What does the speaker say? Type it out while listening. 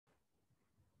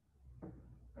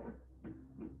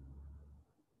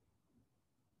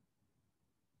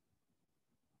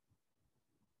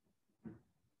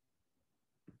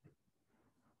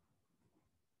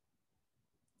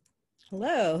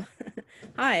Hello.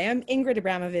 Hi, I'm Ingrid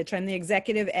Abramovich. I'm the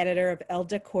executive editor of Elle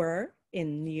Decor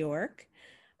in New York.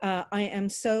 I am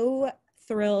so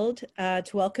thrilled to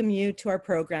welcome you to our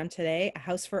program today, A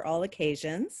House for All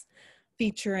Occasions,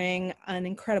 featuring an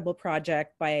incredible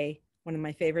project by one of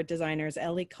my favorite designers,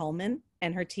 Ellie Kullman,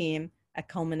 and her team at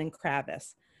Kullman and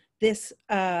Kravis. This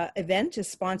event is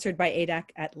sponsored by ADAC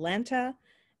Atlanta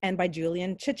and by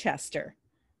Julian Chichester.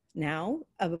 Now,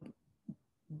 a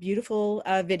beautiful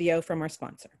video from our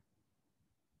sponsor.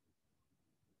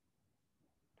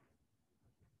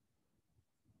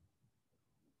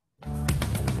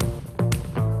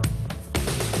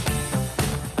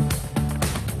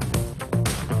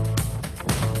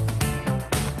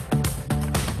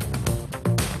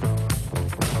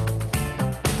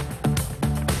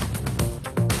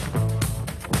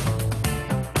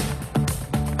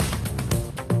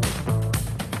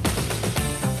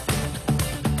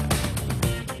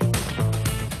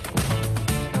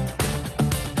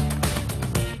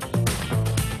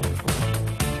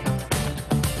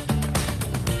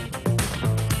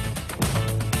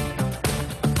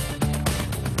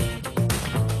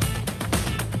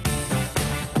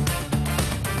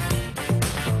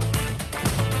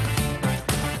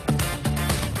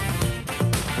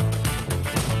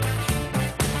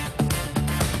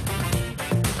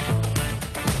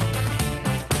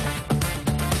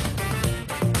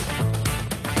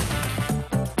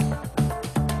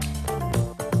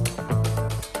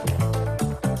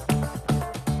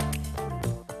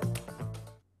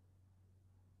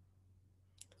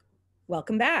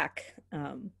 Welcome back.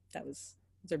 Those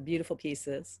are beautiful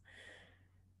pieces.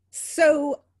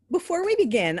 So before we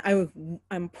begin,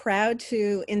 I'm proud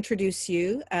to introduce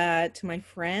you to my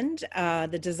friend,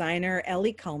 the designer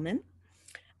Ellie Kullman,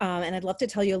 and I'd love to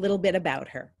tell you a little bit about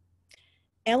her.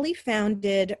 Ellie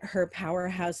founded her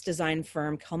powerhouse design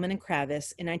firm, Kullman and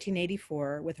Kravis, in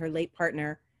 1984 with her late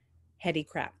partner, Hedy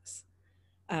Kravis.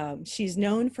 She's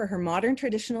known for her modern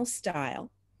traditional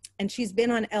style, and she's been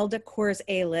on Elle Decor's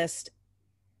A-list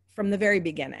from the very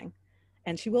beginning.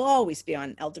 And she will always be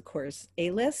on Elle Decor's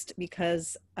A-list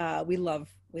because we love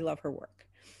her work.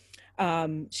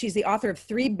 She's the author of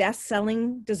 3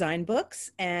 best-selling design books,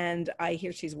 and I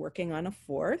hear she's working on a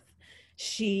 4th.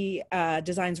 She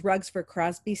designs rugs for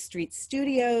Crosby Street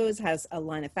Studios, has a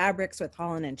line of fabrics with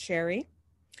Holland and Cherry.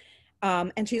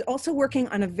 And she's also working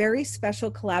on a very special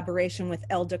collaboration with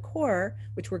Elle Decor,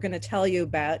 which we're going to tell you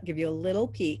about, give you a little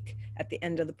peek at the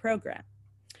end of the program.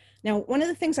 Now, one of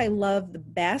the things I love the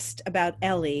best about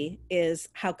Ellie is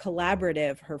how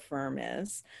collaborative her firm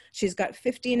is. She's got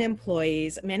 15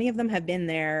 employees. Many of them have been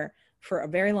there for a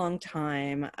very long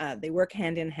time. They work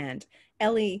hand in hand.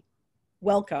 Ellie,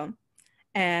 welcome.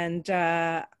 And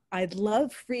I'd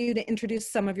love for you to introduce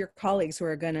some of your colleagues who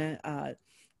are going to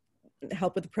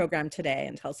help with the program today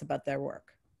and tell us about their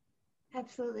work.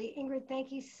 Absolutely. Ingrid,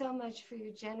 thank you so much for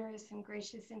your generous and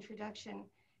gracious introduction.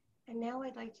 And now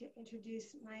I'd like to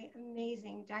introduce my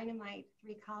amazing dynamite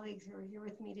 3 colleagues who are here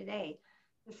with me today.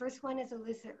 The first one is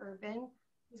Alyssa Urban,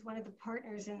 who's one of the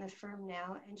partners in the firm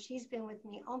now, and she's been with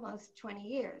me almost 20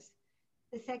 years.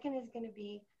 The second is going to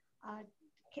be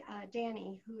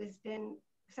Danny, who has been,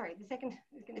 the second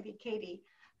is going to be Katie,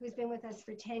 who's been with us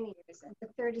for 10 years. And the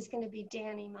third is going to be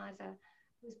Danny Maza,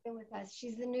 who's been with us.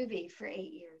 She's the newbie for 8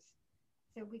 years.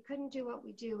 So we couldn't do what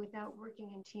we do without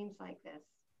working in teams like this.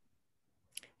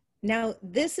 Now,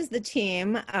 this is the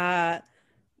team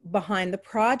behind the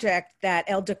project that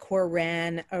Elle Decor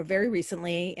ran very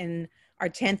recently in our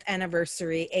 10th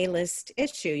anniversary A-list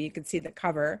issue. You can see the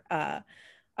cover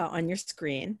on your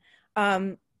screen.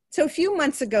 So a few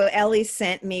months ago, Ellie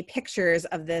sent me pictures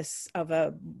of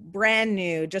a brand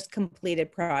new, just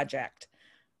completed project.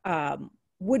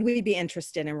 Would we be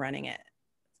interested in running it?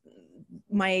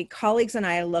 My colleagues and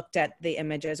I looked at the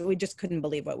images. We just couldn't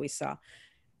believe what we saw.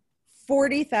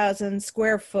 40,000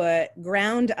 square foot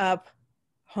ground up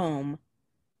home,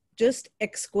 just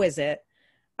exquisite.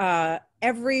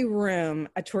 Every room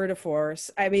a tour de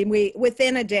force. I mean,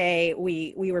 within a day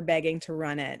we were begging to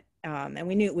run it, and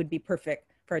we knew it would be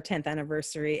perfect for a 10th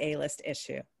anniversary A-list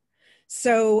issue.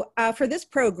 So for this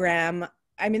program,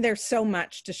 I mean, there's so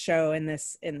much to show in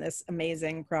this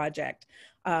amazing project.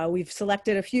 We've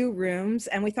selected a few rooms,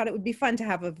 and we thought it would be fun to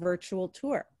have a virtual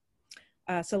tour.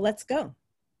 So let's go.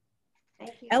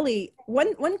 Thank you. Ellie,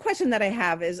 one question that I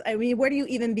have is, I mean, where do you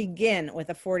even begin with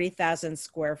a 40,000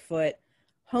 square foot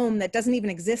home that doesn't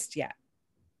even exist yet?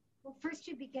 Well, first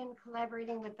you begin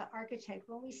collaborating with the architect.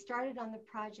 When we started on the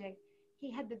project,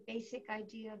 he had the basic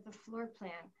idea of the floor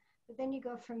plan, but then you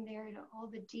go from there to all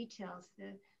the details,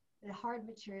 the hard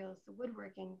materials, the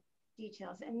woodworking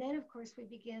details. And then of course we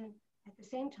begin at the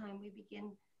same time, we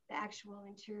begin the actual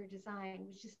interior design,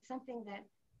 which is something that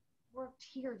worked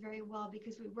here very well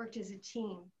because we worked as a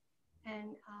team.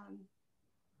 And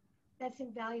that's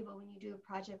invaluable when you do a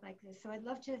project like this. So I'd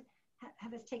love to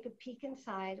have us take a peek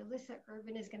inside. Alyssa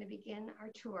Urban is going to begin our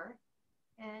tour,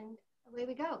 and away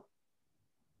we go.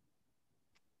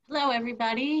 Hello,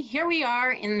 everybody. Here we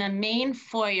are in the main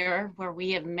foyer where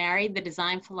we have married the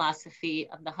design philosophy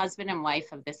of the husband and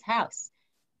wife of this house.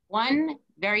 One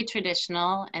very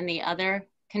traditional and the other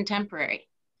contemporary.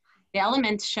 The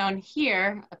elements shown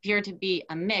here appear to be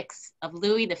a mix of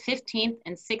Louis XV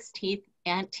and XVI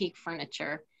antique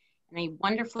furniture and a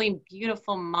wonderfully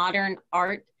beautiful modern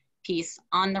art piece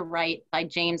on the right by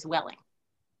James Welling.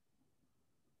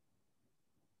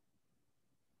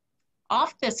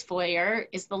 Off this foyer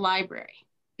is the library.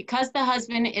 Because the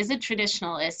husband is a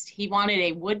traditionalist, he wanted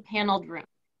a wood-paneled room.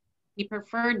 He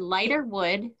preferred lighter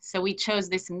wood, so we chose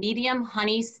this medium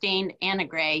honey-stained Anna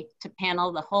Gray to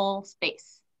panel the whole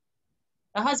space.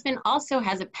 The husband also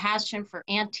has a passion for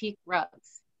antique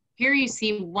rugs. Here you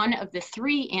see one of the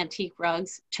 3 antique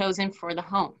rugs chosen for the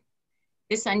home.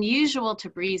 This unusual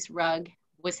Tabriz rug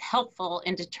was helpful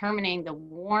in determining the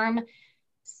warm,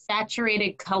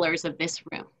 saturated colors of this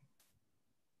room.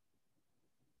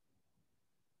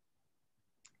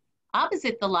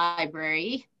 Opposite the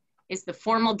library is the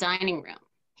formal dining room.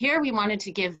 Here we wanted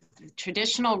to give the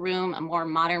traditional room a more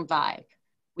modern vibe.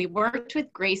 We worked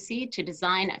with Gracie to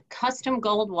design a custom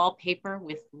gold wallpaper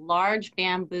with large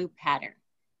bamboo pattern.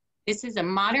 This is a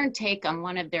modern take on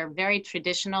one of their very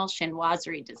traditional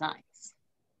chinoiserie designs.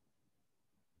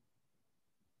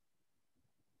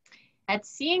 At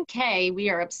C&K, we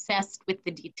are obsessed with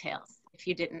the details, if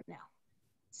you didn't know.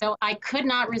 So I could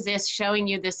not resist showing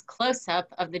you this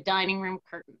close-up of the dining room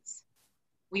curtains.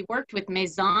 We worked with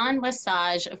Maison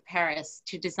Lesage of Paris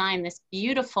to design this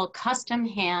beautiful custom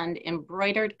hand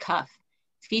embroidered cuff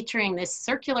featuring this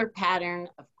circular pattern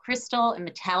of crystal and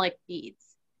metallic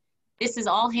beads. This is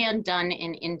all hand done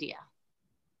in India.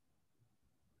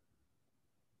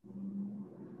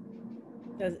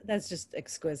 That's just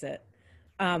exquisite.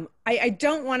 I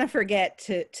don't want to forget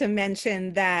to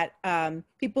mention that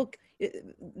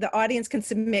the audience can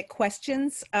submit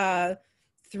questions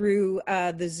through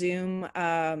the Zoom.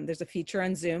 There's a feature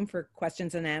on Zoom for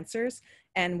questions and answers,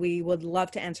 and we would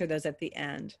love to answer those at the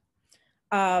end.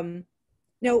 One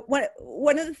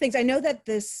of the things I know that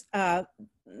this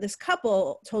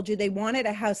couple told you they wanted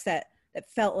a house that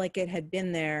felt like it had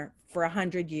been there for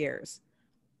 100 years,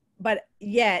 but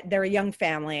yet they're a young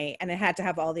family and it had to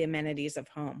have all the amenities of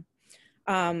home.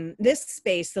 This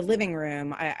space, the living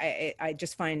room, I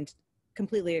just find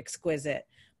completely exquisite,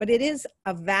 but it is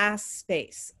a vast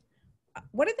space.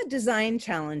 What are the design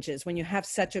challenges when you have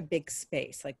such a big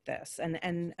space like this?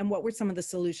 And what were some of the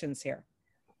solutions here?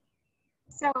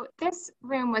 So this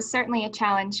room was certainly a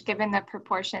challenge given the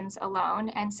proportions alone,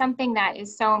 and something that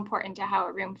is so important to how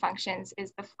a room functions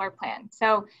is the floor plan.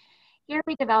 So here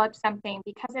we developed something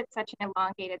because it's such an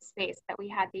elongated space that we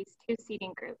had these 2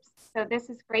 seating groups. So this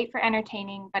is great for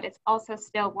entertaining, but it's also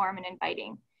still warm and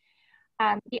inviting.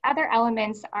 The other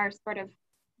elements are sort of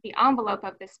the envelope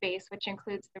of the space, which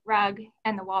includes the rug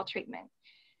and the wall treatment.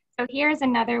 So here's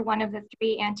another one of the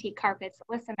 3 antique carpets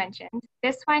Alyssa mentioned.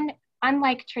 This one,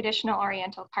 unlike traditional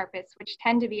Oriental carpets, which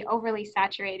tend to be overly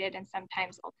saturated and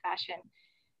sometimes old-fashioned,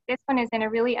 this one is in a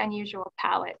really unusual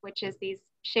palette, which is these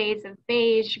shades of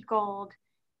beige, gold,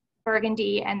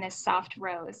 burgundy, and this soft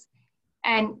rose.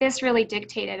 And this really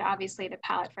dictated, obviously, the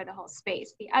palette for the whole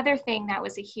space. The other thing that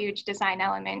was a huge design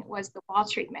element was the wall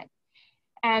treatment.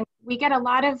 And we get a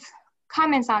lot of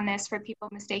comments on this for people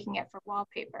mistaking it for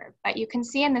wallpaper, but you can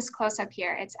see in this close-up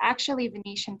here, it's actually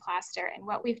Venetian plaster. And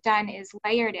what we've done is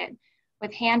layered it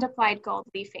with hand-applied gold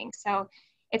leafing. So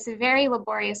it's a very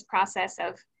laborious process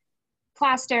of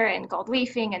plaster and gold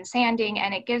leafing and sanding,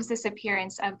 and it gives this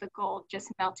appearance of the gold just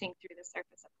melting through the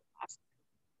surface of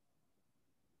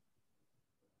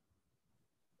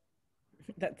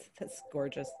the plaster. That's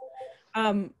gorgeous.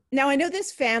 Now I know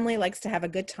this family likes to have a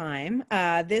good time.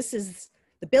 This is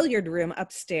the billiard room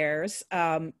upstairs.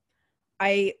 I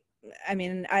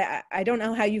mean, I don't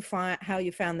know how you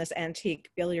found this antique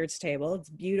billiards table. It's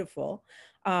beautiful.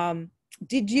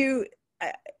 Did you,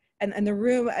 and the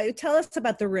room, tell us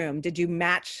about the room. Did you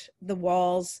match the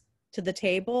walls to the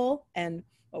table? And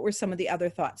what were some of the other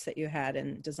thoughts that you had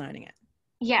in designing it?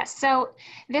 Yes, so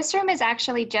this room is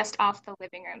actually just off the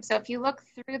living room. So if you look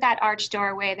through that arch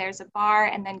doorway, there's a bar,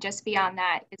 and then just beyond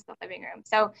that is the living room.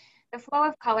 So the flow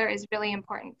of color is really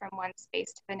important from one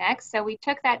space to the next. So we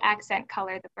took that accent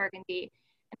color, the burgundy,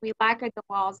 and we lacquered the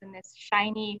walls in this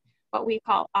shiny what we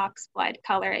call ox blood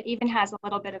color. It even has a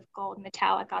little bit of gold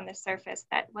metallic on the surface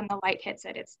that when the light hits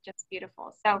it, it's just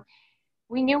beautiful. So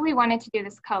we knew we wanted to do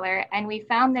this color, and we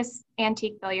found this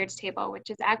antique billiards table, which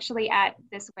is actually at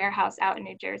this warehouse out in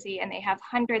New Jersey, and they have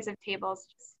hundreds of tables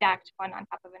just stacked one on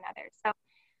top of another. So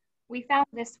we found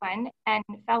this one and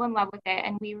fell in love with it,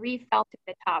 and we refelted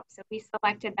the top. So we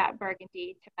selected that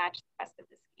burgundy to match the rest of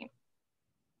the scheme.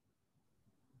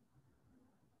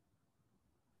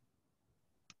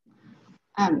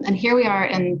 And here we are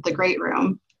in the great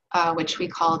room, which we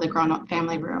call the grown-up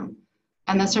family room.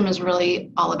 And this room is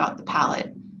really all about the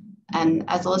palette. And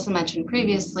as Alyssa mentioned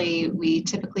previously, we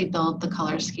typically build the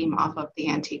color scheme off of the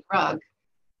antique rug.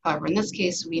 However, in this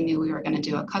case, we knew we were going to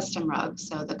do a custom rug.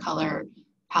 So the color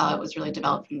palette was really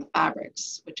developed from the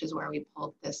fabrics, which is where we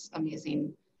pulled this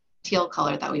amazing teal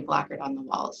color that we blackered on the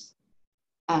walls.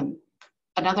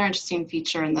 Another interesting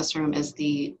feature in this room is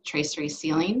the tracery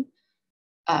ceiling.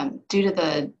 Due to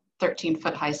the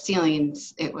 13-foot high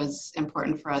ceilings, it was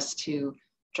important for us to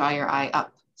draw your eye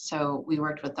up. So we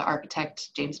worked with the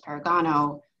architect, James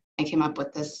Paragano, and came up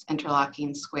with this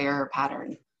interlocking square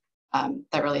pattern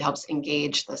that really helps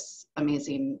engage this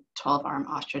amazing 12-arm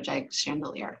ostrich egg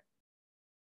chandelier.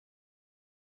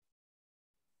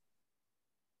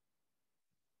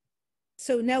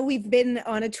 So now we've been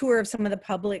on a tour of some of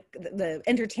the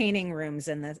entertaining rooms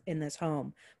in this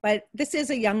home, but this is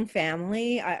a young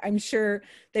family. I'm sure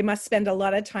they must spend a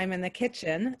lot of time in the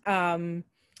kitchen.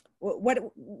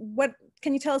 What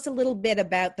can you tell us a little bit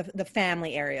about the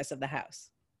family areas of the house?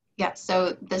 Yeah,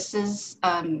 so this is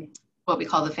what we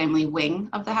call the family wing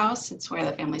of the house. It's where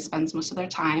the family spends most of their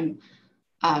time.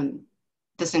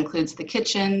 This includes the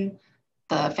kitchen,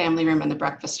 the family room, and the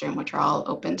breakfast room, which are all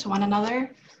open to one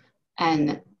another.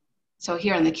 And so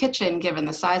here in the kitchen, given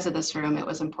the size of this room, it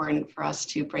was important for us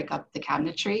to break up the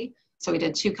cabinetry. So we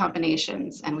did two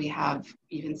combinations, and we have,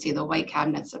 you can see the white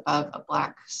cabinets above a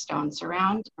black stone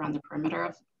surround around the perimeter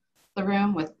of the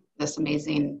room with this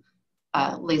amazing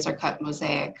laser cut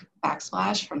mosaic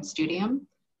backsplash from Studium.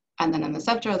 And then in the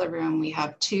center of the room, we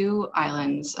have two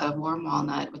islands of warm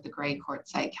walnut with a gray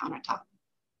quartzite countertop.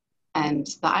 And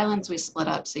the islands we split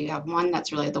up, so you have one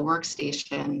that's really the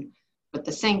workstation with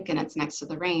the sink and it's next to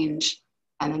the range.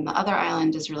 And then the other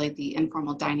island is really the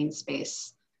informal dining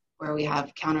space where we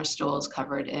have counter stools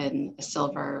covered in a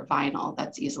silver vinyl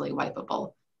that's easily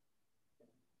wipeable.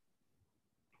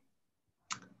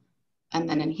 And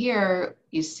then in here,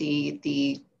 you see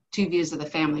the two views of the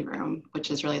family room,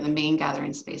 which is really the main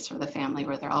gathering space for the family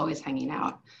where they're always hanging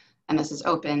out. And this is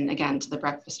open again to the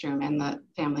breakfast room and the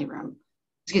family room,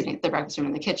 excuse me, the breakfast room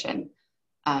and the kitchen.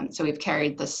 So we've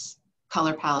carried this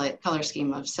color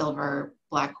scheme of silver,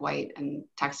 black, white, and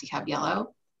taxi cab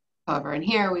yellow. However, in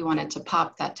here, we wanted to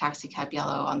pop that taxi cab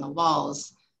yellow on the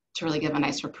walls to really give a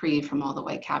nice reprieve from all the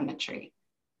white cabinetry.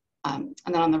 And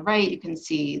then on the right, you can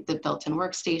see the built-in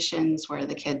workstations where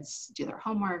the kids do their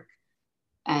homework.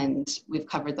 And we've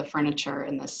covered the furniture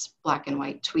in this black and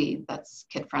white tweed that's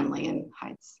kid-friendly and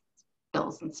hides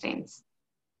spills and stains.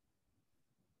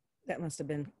 That must have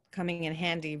been coming in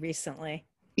handy recently.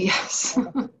 Yes.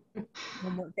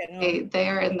 They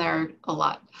are in there a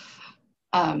lot.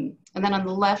 And then on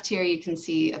the left here, you can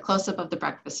see a close-up of the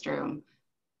breakfast room,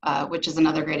 which is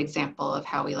another great example of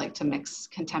how we like to mix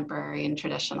contemporary and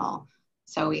traditional.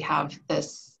 So we have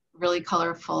this really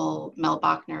colorful Mel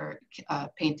Bachner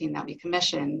painting that we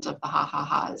commissioned of the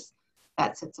ha-ha-has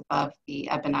that sits above the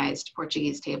ebonized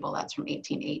Portuguese table that's from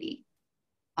 1880.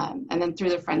 And then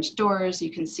through the French doors,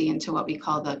 you can see into what we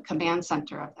call the command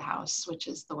center of the house, which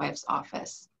is the wife's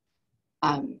office.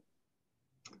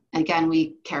 Again,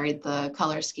 we carried the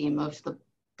color scheme of the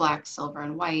black, silver,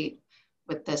 and white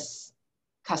with this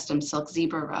custom silk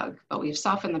zebra rug, but we've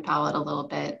softened the palette a little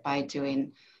bit by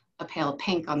doing a pale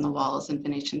pink on the walls in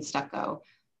Venetian stucco,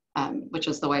 which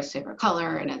was the wife's favorite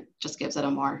color, and it just gives it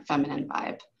a more feminine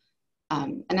vibe.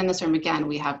 And in this room, again,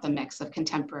 we have the mix of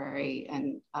contemporary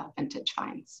and vintage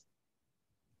finds.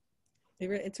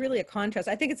 It's really a contrast.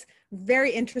 I think it's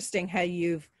very interesting how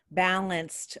you've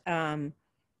balanced,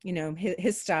 you know,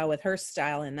 his style with her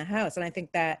style in the house. And I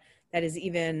think that is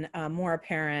even more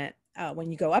apparent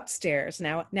when you go upstairs.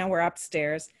 Now we're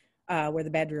upstairs where the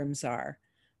bedrooms are.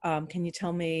 Can you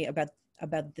tell me about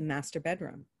the master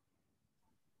bedroom?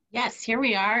 Yes, here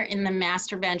we are in the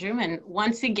master bedroom. And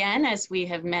once again, as we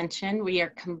have mentioned, we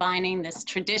are combining this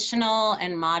traditional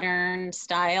and modern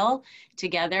style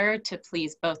together to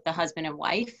please both the husband and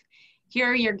wife.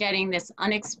 Here you're getting this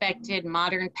unexpected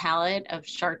modern palette of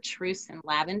chartreuse and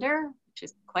lavender, which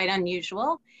is quite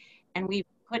unusual. And we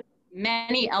put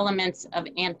many elements of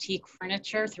antique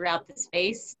furniture throughout the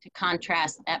space to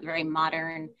contrast that very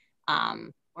modern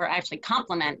or actually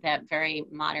complement that very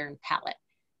modern palette.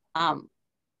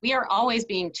 We are always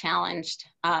being challenged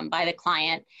by the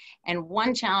client. And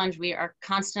one challenge we are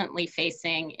constantly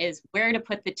facing is where to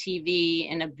put the TV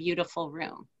in a beautiful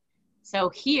room. So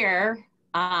here,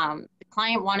 the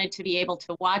client wanted to be able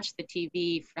to watch the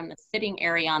TV from the sitting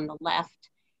area on the left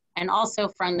and also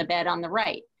from the bed on the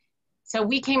right. So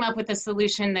we came up with a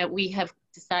solution that we have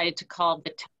decided to call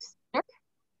the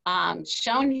toaster,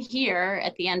 shown here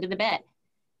at the end of the bed.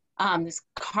 This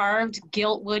carved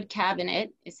gilt wood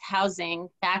cabinet is housing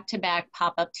back-to-back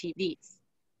pop-up TVs,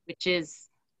 which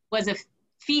was a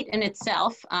feat in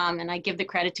itself, and I give the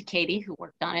credit to Katie, who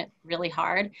worked on it really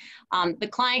hard. The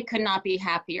client could not be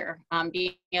happier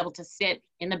being able to sit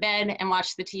in the bed and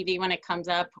watch the TV when it comes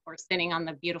up, or sitting on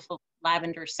the beautiful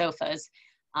lavender sofas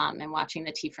and watching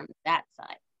the TV from that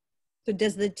side. So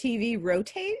does the TV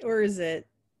rotate, or is it?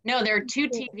 No, there are two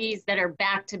TVs that are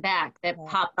back-to-back that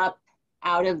pop up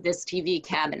out of this TV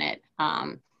cabinet.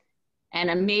 And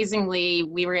amazingly,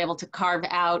 we were able to carve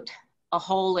out a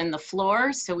hole in the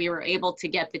floor, so we were able to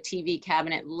get the TV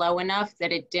cabinet low enough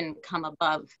that it didn't come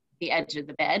above the edge of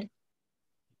the bed.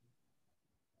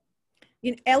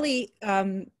 You know, Ellie,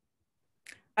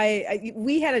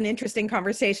 we had an interesting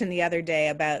conversation the other day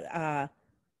about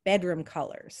bedroom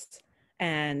colors,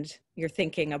 and you're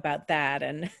thinking about that.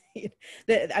 And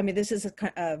I mean, this is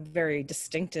a very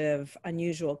distinctive,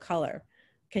 unusual color.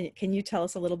 Can you tell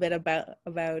us a little bit about?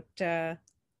 Yeah,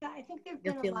 I think there've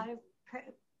been a lot of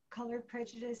color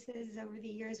prejudices over the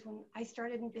years. When I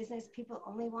started in business, people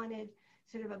only wanted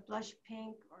sort of a blush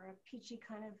pink or a peachy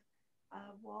kind of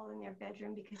wall in their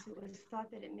bedroom because it was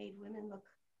thought that it made women look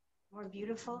more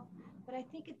beautiful. But I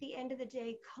think at the end of the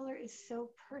day, color is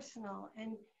so personal.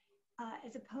 And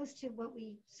as opposed to what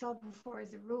we saw before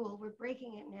as a rule, we're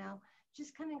breaking it now,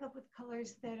 just coming up with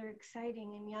colors that are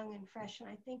exciting and young and fresh. And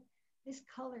I think this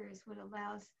color is what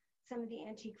allows some of the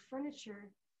antique furniture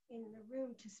in the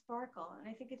room to sparkle. And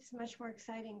I think it's much more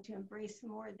exciting to embrace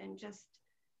more than just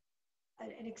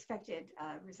an expected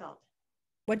result.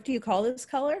 What do you call this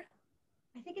color?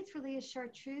 I think it's really a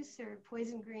chartreuse or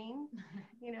poison green,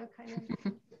 you know, kind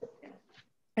of. Yeah.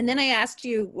 And then I asked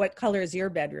you, what color is your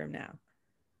bedroom now?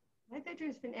 My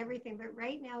bedroom's been everything, but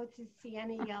right now it's a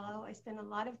sienna yellow. I spend a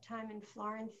lot of time in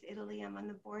Florence, Italy. I'm on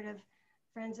the board of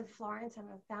Friends of Florence. I'm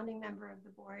a founding member of the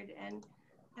board, and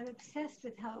I'm obsessed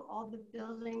with how all the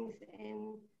buildings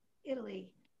in Italy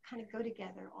kind of go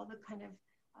together, all the kind of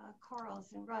corals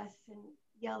and rusts and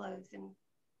yellows. And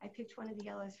I picked one of the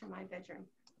yellows for my bedroom.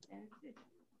 And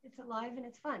it's alive and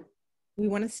it's fun. We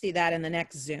want to see that in the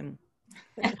next Zoom.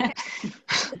 All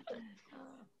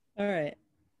right.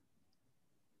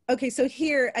 Okay, so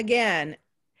here again,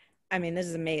 I mean, this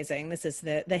is amazing. This is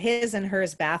the his and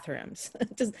hers bathrooms.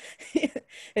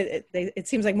 It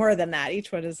seems like more than that.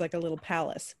 Each one is like a little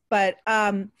palace. But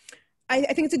I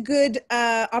think it's a good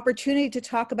opportunity to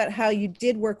talk about how you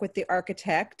did work with the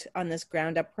architect on this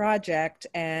ground up project,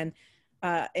 and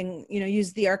you know,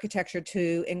 use the architecture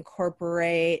to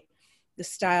incorporate the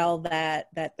style that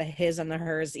the his and the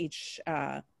hers each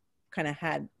kind of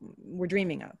were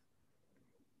dreaming of.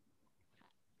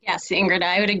 Yes, Ingrid,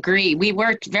 I would agree. We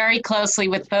worked very closely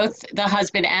with both the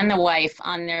husband and the wife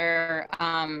on their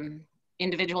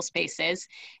individual spaces.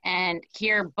 And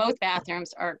here, both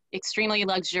bathrooms are extremely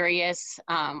luxurious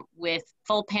with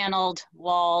full paneled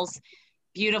walls,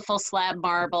 beautiful slab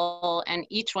marble, and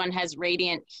each one has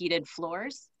radiant heated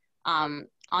floors. On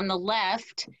the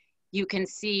left, you can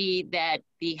see that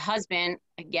the husband,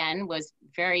 again, was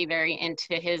very, very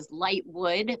into his light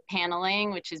wood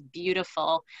paneling, which is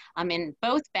beautiful. In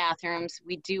both bathrooms,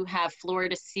 we do have floor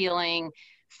to ceiling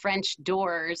French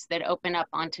doors that open up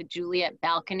onto Juliet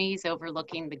balconies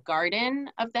overlooking the garden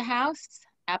of the house.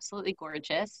 Absolutely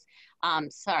gorgeous.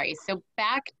 So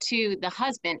back to the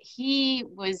husband. He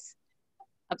was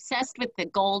obsessed with the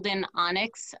golden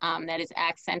onyx that is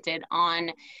accented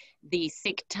on the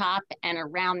sink top and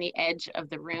around the edge of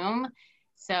the room.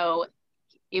 So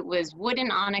it was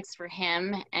wooden onyx for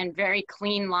him and very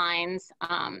clean lines.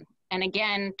 And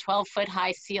again, 12-foot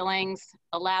high ceilings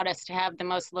allowed us to have the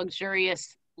most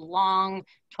luxurious, long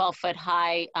 12-foot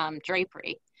high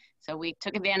drapery. So we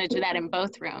took advantage of that in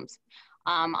both rooms.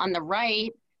 On the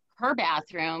right, her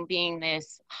bathroom being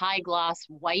this high gloss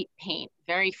white paint,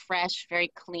 very fresh,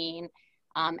 very clean,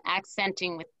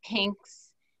 accenting with pinks,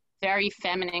 very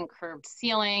feminine curved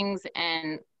ceilings,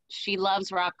 and she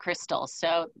loves rock crystal.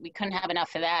 So we couldn't have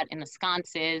enough of that in the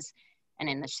sconces and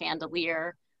in the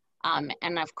chandelier.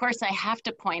 And of course, I have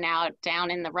to point out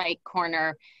down in the right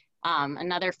corner,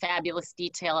 another fabulous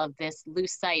detail of this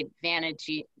lucite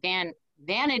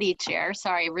vanity chair,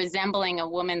 sorry, resembling a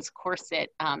woman's corset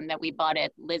that we bought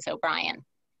at Liz O'Brien.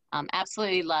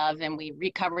 Absolutely love, and we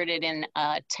recovered it in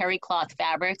terry cloth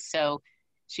fabric, so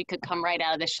she could come right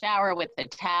out of the shower with the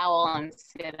towel and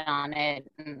sit on it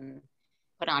and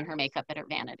put on her makeup at her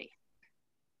vanity.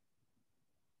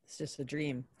 It's just a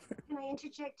dream. Can I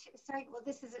interject? Sorry, well,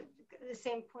 this is the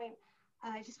same point.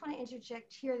 I just want to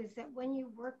interject here is that when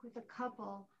you work with a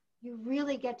couple, you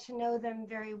really get to know them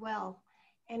very well.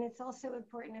 And it's also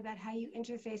important about how you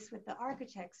interface with the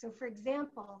architect. So for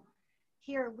example,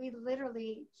 here we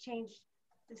literally changed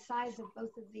the size of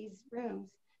both of these rooms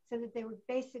so that they were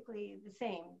basically the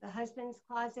same. The husband's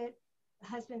closet, the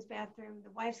husband's bathroom,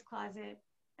 the wife's closet,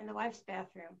 and the wife's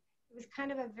bathroom. It was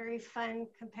kind of a very fun,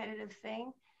 competitive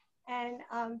thing. And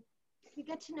you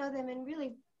get to know them, and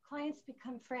really clients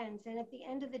become friends. And at the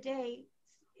end of the day,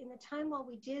 in the time while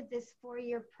we did this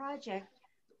 4-year project,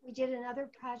 we did another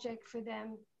project for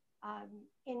them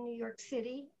in New York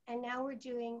City. And now we're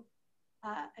doing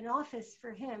an office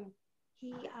for him.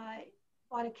 He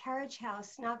bought a carriage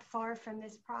house not far from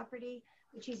this property,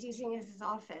 which he's using as his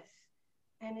office.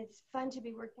 And it's fun to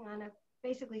be working on a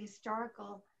basically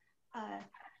historical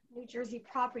New Jersey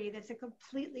property that's a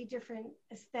completely different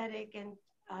aesthetic and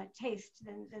taste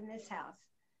than this house.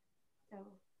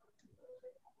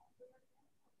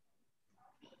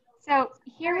 So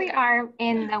here we are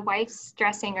in the wife's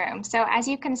dressing room. So as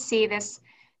you can see, this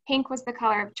pink was the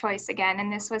color of choice again,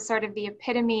 and this was sort of the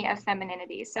epitome of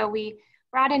femininity. So we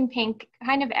brought in pink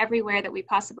kind of everywhere that we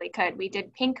possibly could. We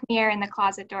did pink mirror in the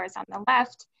closet doors on the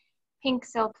left, pink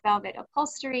silk velvet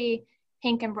upholstery,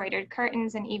 pink embroidered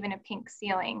curtains, and even a pink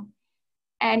ceiling.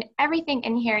 And everything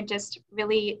in here just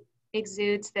really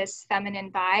exudes this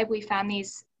feminine vibe. We found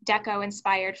these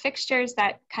deco-inspired fixtures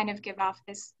that kind of give off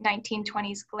this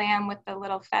 1920s glam with the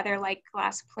little feather-like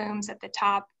glass plumes at the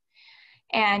top.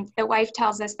 And the wife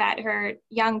tells us that her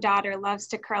young daughter loves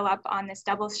to curl up on this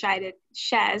double-sided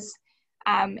chaise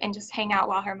and just hang out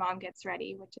while her mom gets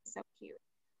ready, which is so cute.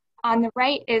 On the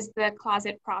right is the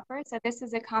closet proper. So this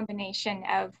is a combination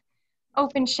of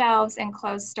open shelves and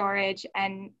closed storage,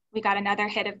 and we got another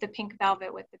hit of the pink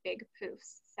velvet with the big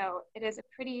poofs. So it is a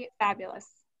pretty fabulous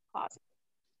closet.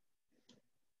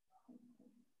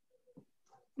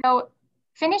 So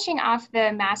finishing off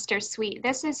the master suite,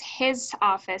 this is his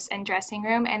office and dressing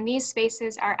room, and these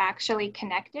spaces are actually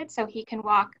connected, so he can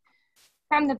walk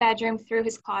from the bedroom through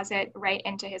his closet right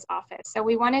into his office. So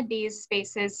we wanted these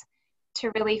spaces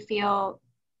to really feel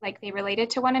like they related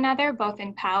to one another, both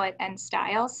in palette and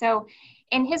style. So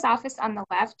in his office on the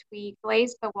left, we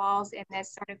glazed the walls in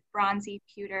this sort of bronzy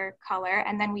pewter color,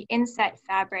 and then we inset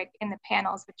fabric in the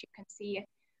panels, which you can see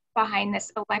behind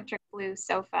this electric blue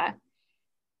sofa.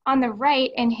 On the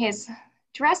right, in his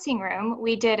dressing room,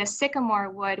 we did a sycamore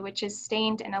wood, which is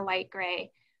stained in a light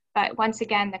gray. But once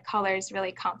again, the colors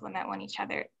really complement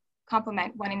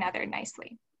one another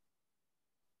nicely.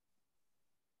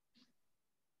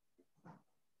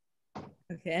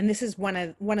 Okay, and this is one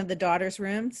of the daughter's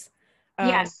rooms.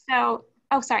 Yes. So,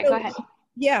 oh, sorry. Go ahead.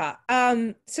 Yeah.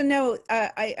 So no,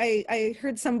 I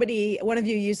heard one of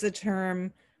you use the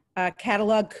term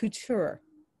catalog couture.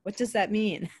 What does that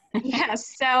mean?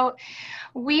 Yes. So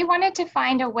we wanted to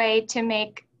find a way to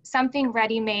make something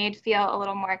ready-made feel a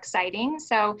little more exciting.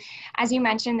 So as you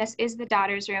mentioned, this is the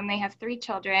daughter's room. They have 3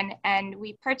 children, and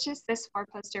we purchased this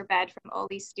 4-poster bed from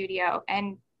Oli Studio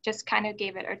and just kind of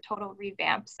gave it a total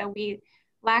revamp. So we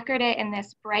lacquered it in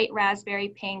this bright raspberry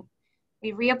pink.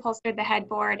 We reupholstered the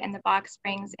headboard and the box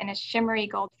springs in a shimmery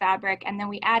gold fabric. And then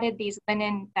we added these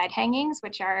linen bed hangings,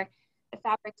 which are the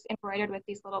fabrics embroidered with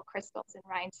these little crystals and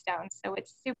rhinestones. So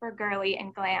it's super girly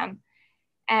and glam.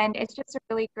 And it's just a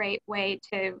really great way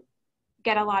to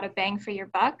get a lot of bang for your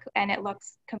buck, and it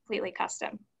looks completely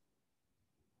custom.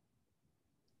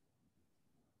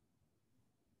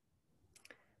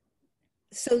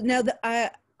 So now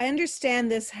I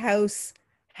understand this house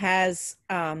has,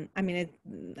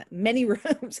 many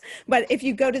rooms, but if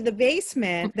you go to the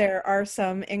basement, there are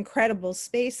some incredible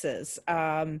spaces.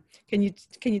 Can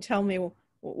you tell me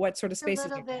what sort of spaces? A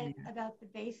little bit about the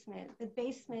basement. The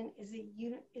basement is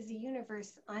a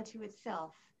universe unto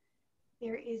itself.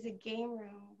 There is a game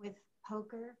room with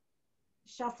poker,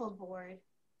 shuffleboard,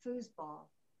 foosball.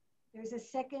 There's a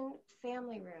second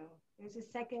family room. There's a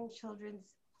second children's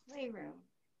playroom.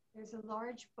 There's a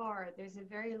large bar. There's a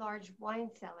very large wine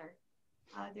cellar.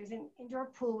 There's an indoor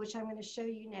pool, which I'm going to show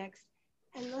you next.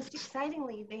 And most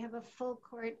excitingly, they have a full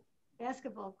court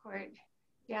basketball court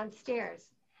downstairs.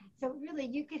 So really,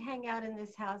 you could hang out in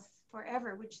this house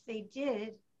forever, which they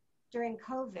did during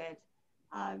COVID.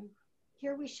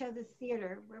 Here we show the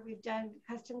theater where we've done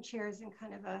custom chairs in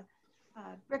kind of a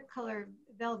brick color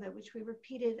velvet, which we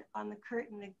repeated on the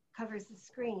curtain that covers the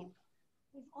screen.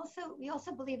 We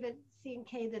also believe at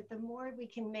C&K that the more we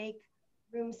can make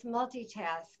rooms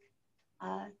multitask,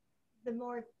 the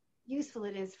more useful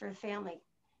it is for a family.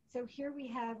 So here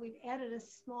we've added a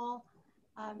small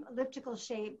elliptical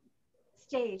shaped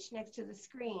stage next to the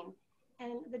screen.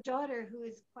 And the daughter, who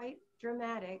is quite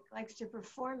dramatic, likes to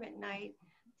perform at night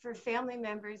for family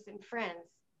members and friends.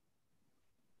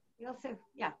 We also,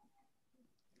 yeah.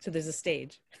 So there's a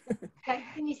stage.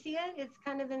 Can you see it? It's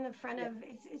kind of in the front of,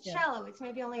 it's shallow. It's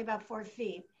maybe only about 4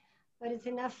 feet, but it's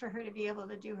enough for her to be able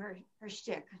to do her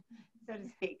shtick, so to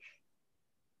speak.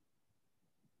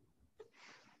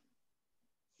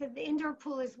 So the indoor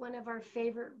pool is one of our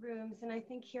favorite rooms. And I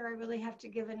think here I really have to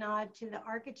give a nod to the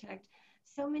architect.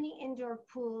 So many indoor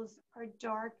pools are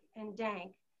dark and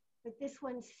dank, but this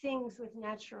one sings with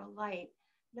natural light.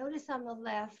 Notice on the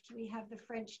left, we have the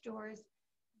French doors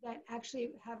that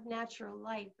actually have natural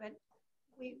light, but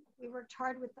we worked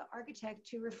hard with the architect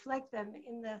to reflect them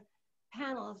in the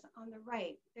panels on the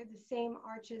right. They're the same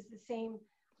arches, the same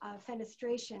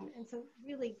fenestration. And so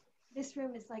really, this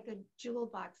room is like a jewel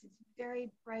box. It's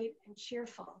very bright and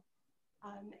cheerful.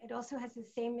 It also has the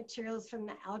same materials from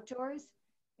the outdoors.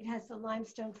 It has the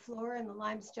limestone floor and the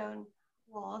limestone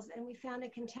walls. And we found a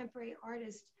contemporary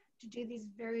artist to do these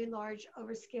very large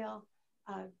overscale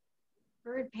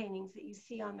bird paintings that you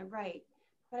see on the right.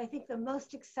 But I think the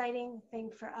most exciting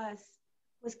thing for us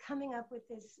was coming up with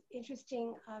this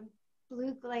interesting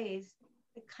blue glaze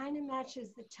that kind of matches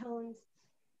the tones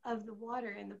of the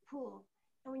water in the pool.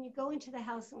 And when you go into the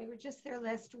house, and we were just there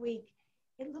last week,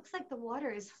 it looks like the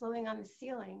water is flowing on the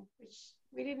ceiling, which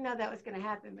we didn't know that was going to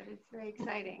happen, but it's very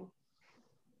exciting.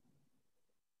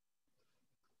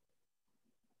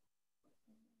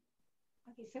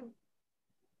 Okay, so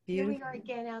here we are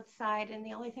again outside, and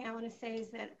the only thing I want to say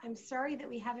is that I'm sorry that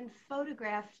we haven't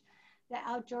photographed the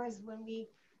outdoors when we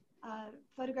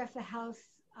photographed the house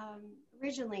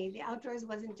originally. The outdoors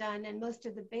wasn't done, and most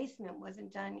of the basement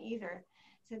wasn't done either.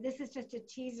 So this is just a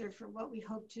teaser for what we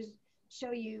hope to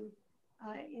show you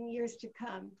in years to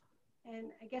come.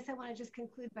 And I guess I want to just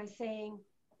conclude by saying,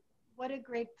 what a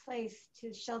great place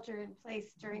to shelter in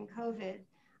place during COVID.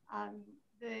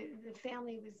 The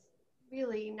family was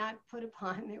really not put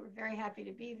upon. They were very happy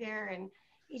to be there, and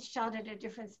each child had a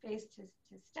different space to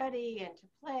study and to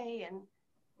play, and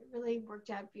it really worked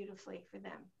out beautifully for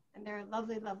them. And they're a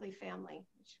lovely, lovely family,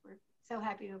 which we're so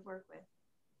happy to have worked with.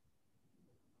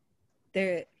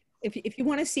 There, if you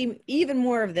want to see even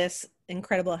more of this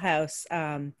incredible house,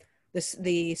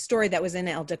 the story that was in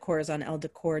Elle Decor is on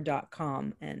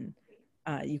elledecor.com, and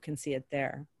you can see it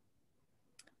there.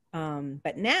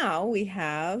 But now we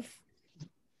have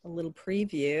a little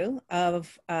preview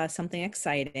of something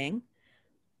exciting.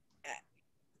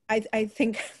 I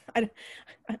think,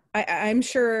 I'm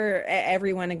sure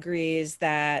everyone agrees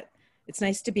that it's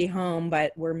nice to be home,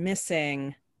 but we're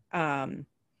missing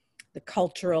the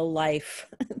cultural life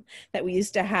that we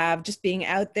used to have, just being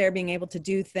out there, being able to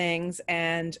do things.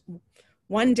 And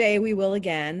one day we will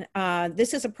again.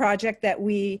 This is a project that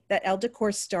Elle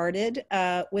Decor started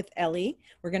with Ellie.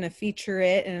 We're going to feature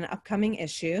it in an upcoming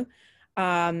issue.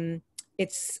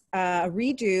 It's a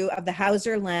redo of the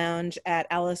Hauser Lounge at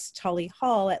Alice Tully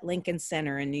Hall at Lincoln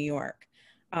Center in New York.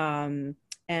 And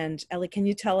Ellie, can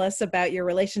you tell us about your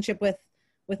relationship with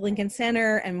Lincoln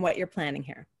Center and what you're planning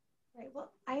here? Right.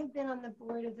 Well, I have been on the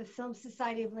board of the Film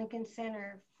Society of Lincoln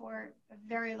Center for a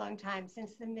very long time,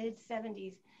 since the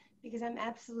mid-70s, because I'm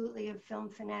absolutely a film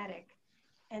fanatic.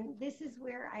 And this is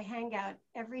where I hang out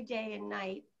every day and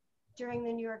night during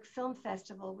the New York Film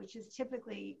Festival, which is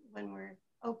typically when we're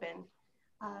open,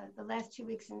 the last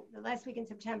week in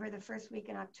September, the first week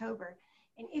in October.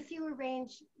 And if you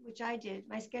arrange, which I did,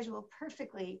 my schedule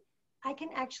perfectly, I can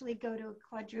actually go to a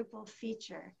quadruple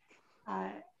feature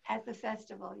at the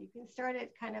festival. You can start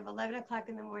at kind of 11 o'clock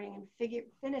in the morning and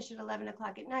finish at 11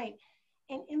 o'clock at night.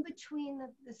 And in between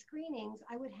the screenings,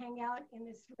 I would hang out in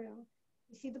this room.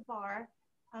 You see the bar.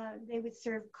 They would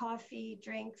serve coffee,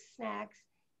 drinks, snacks.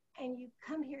 And you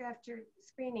come here after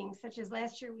screenings, such as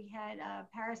last year we had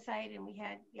Parasite and we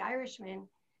had The Irishman.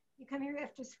 You come here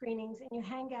after screenings and you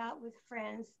hang out with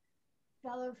friends,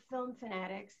 fellow film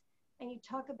fanatics, and you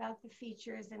talk about the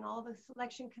features, and all the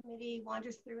selection committee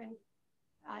wanders through and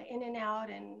in and out,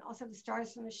 and also the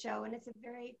stars from the show. And it's a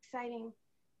very exciting,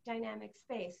 dynamic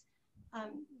space.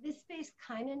 This space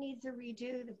kind of needs a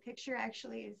redo. The picture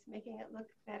actually is making it look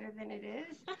better than it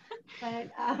is.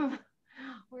 But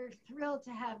we're thrilled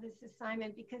to have this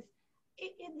assignment because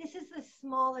this is the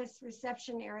smallest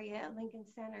reception area at Lincoln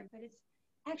Center, but it's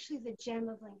actually the gem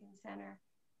of Lincoln Center.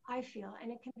 I feel,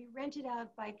 and it can be rented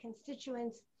out by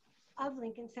constituents of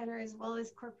Lincoln Center as well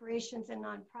as corporations and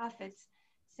nonprofits.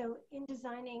 So in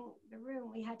designing the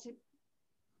room, we had to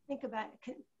think about,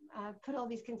 put all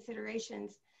these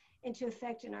considerations into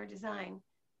effect in our design.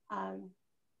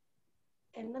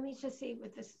 And let me just see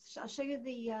with this, I'll show you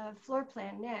the floor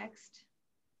plan next,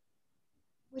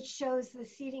 which shows the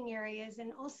seating areas,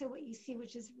 and also what you see,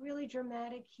 which is really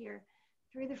dramatic here,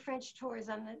 through the French tours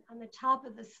on the top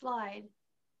of the slide,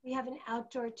 we have an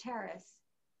outdoor terrace.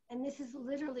 And this is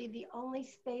literally the only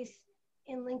space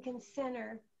in Lincoln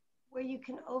Center where you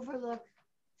can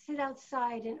sit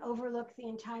outside and overlook the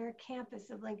entire campus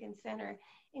of Lincoln Center,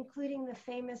 including the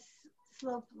famous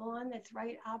sloped lawn that's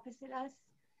right opposite us.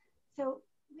 So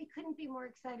we couldn't be more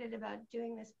excited about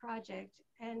doing this project.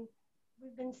 And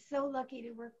we've been so lucky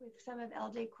to work with some of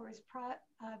Elle Decor's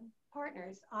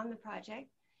partners on the project,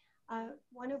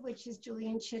 one of which is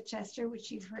Julian Chichester,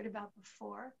 which you've heard about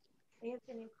before. They have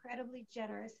been incredibly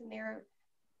generous, and they're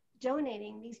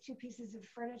donating these 2 pieces of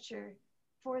furniture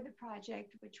for the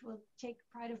project, which will take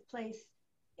pride of place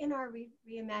in our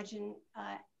reimagined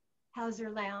Hauser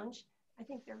Lounge. I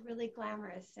think they're really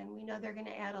glamorous, and we know they're going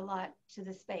to add a lot to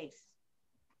the space.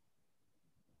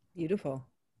 Beautiful.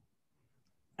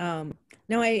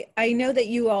 Now I know that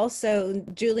you also,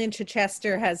 Julian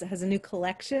Chichester has a new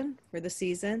collection for the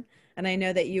season, and I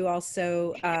know that you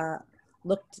also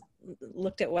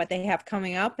looked at what they have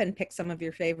coming up and picked some of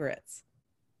your favorites.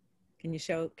 Can you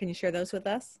share those with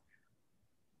us?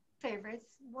 Favorites.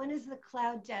 One is the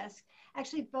cloud desk.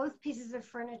 Actually, both pieces of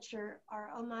furniture are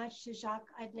homage to Jacques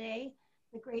Adnet,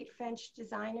 the great French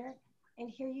designer. And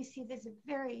here you see there's a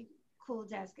very cool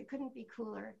desk. It couldn't be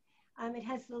cooler. It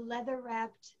has the leather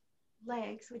wrapped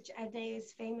legs, which Adnet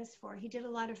is famous for. He did a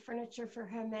lot of furniture for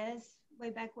Hermes way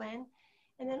back when.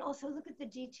 And then also look at the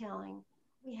detailing.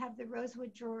 We have the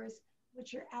rosewood drawers,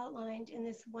 which are outlined in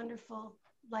this wonderful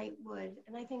light wood.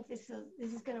 And I think this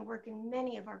is going to work in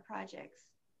many of our projects.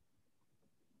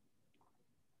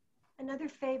 Another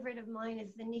favorite of mine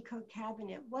is the Nico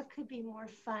cabinet. What could be more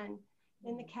fun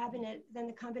than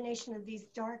the combination of these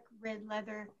dark red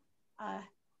leather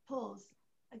pulls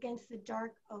against the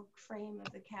dark oak frame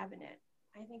of the cabinet?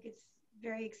 I think it's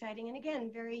very exciting, and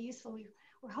again, very useful.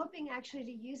 We're hoping actually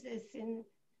to use this in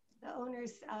the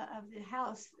owner's of the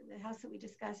house that we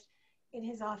discussed, in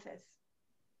his office.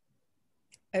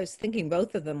 I was thinking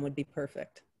both of them would be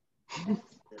perfect.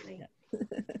 Absolutely.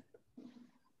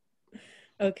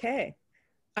 Okay.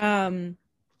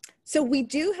 So we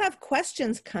do have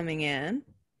questions coming in,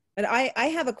 but I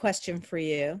have a question for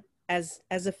you. As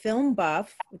a film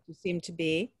buff, which you seem to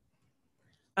be,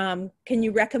 can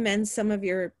you recommend some of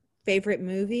your favorite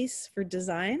movies for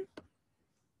design?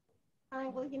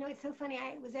 Well, you know, it's so funny.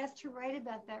 I was asked to write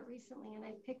about that recently, and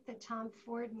I picked the Tom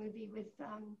Ford movie with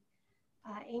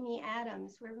Amy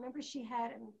Adams, where, remember, she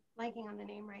had, I'm blanking on the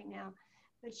name right now,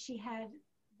 but she had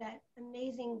that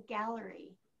amazing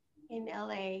gallery in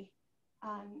LA.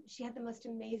 She had the most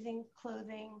amazing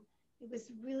clothing. It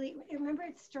was really, remember,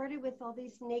 it started with all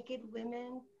these naked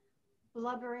women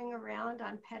blubbering around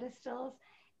on pedestals.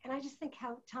 And I just think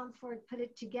how Tom Ford put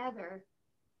it together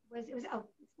was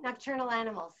Nocturnal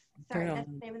Animals. Sorry, that's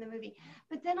the name of the movie.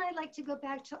 But then I like to go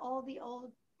back to all the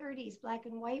old 30s black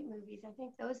and white movies. I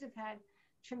think those have had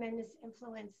tremendous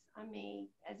influence on me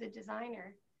as a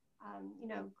designer. You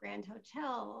know, Grand Hotel,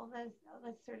 all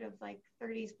that sort of like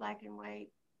 30s black and white.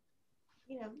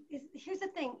 You know, here's the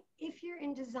thing. If you're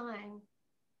in design,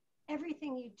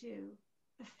 everything you do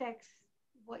affects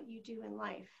what you do in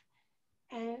life.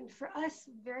 And for us,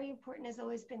 very important has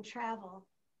always been travel.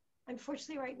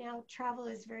 Unfortunately, right now, travel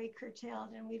is very curtailed,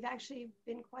 and we've actually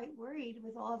been quite worried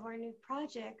with all of our new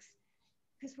projects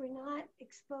because we're not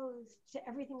exposed to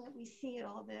everything that we see at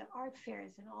all the art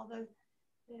fairs and all the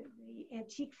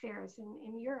antique fairs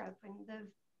in Europe and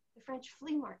the French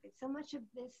flea market. So much of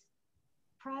this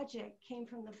project came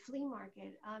from the flea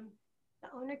market. The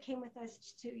owner came with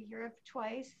us to Europe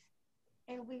twice,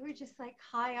 and we were just like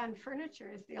high on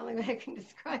furniture is the only way I can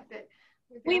describe it.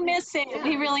 We miss it. Yeah.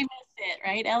 We really miss it,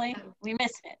 right, Ellie? Yeah. We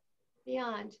miss it.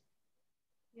 Beyond.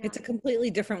 Yeah. It's a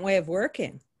completely different way of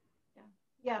working.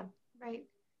 Yeah, right.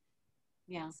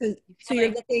 Yeah. So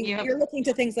you're looking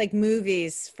to things like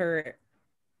movies to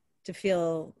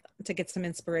get some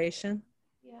inspiration.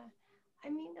 Yeah. I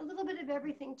mean, a little bit of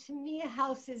everything. To me, a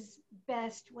house is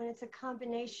best when it's a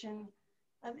combination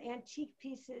of antique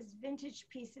pieces, vintage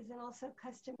pieces, and also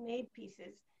custom-made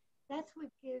pieces. That's what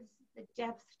gives the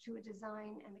depth to a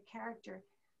design and the character.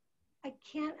 I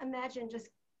can't imagine just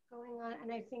going on,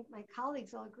 and I think my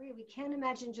colleagues all agree, we can't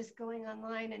imagine just going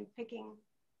online and picking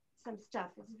some stuff.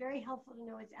 It's very helpful to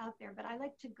know it's out there, but I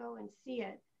like to go and see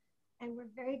it. And we're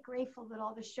very grateful that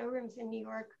all the showrooms in New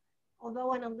York,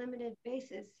 although on a limited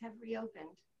basis, have reopened.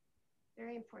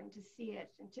 Very important to see it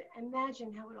and to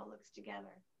imagine how it all looks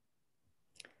together.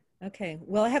 Okay,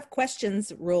 well, I have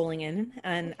questions rolling in,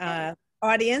 and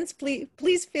audience,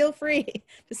 please feel free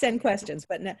to send questions.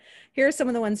 But now, here are some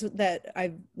of the ones that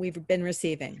we've been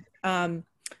receiving.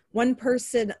 One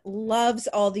person loves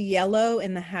all the yellow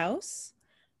in the house.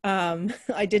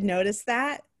 I did notice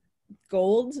that,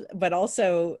 gold, but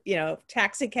also, you know,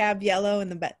 taxi cab yellow in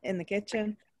the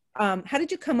kitchen. How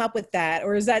did you come up with that,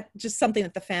 or is that just something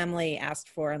that the family asked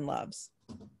for and loves?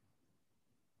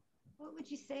 What would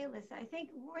you say, Alyssa? I think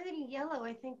more than yellow,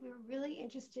 I think we were really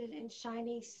interested in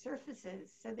shiny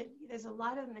surfaces, so that there's a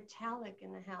lot of metallic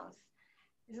in the house.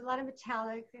 There's a lot of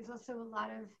metallic. There's also a lot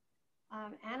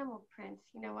of animal prints.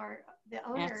 You know, the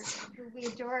owner, yes, who we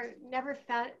adore, never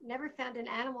found an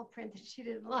animal print that she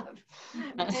didn't love.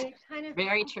 And it kind of,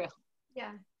 very true.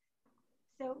 Yeah.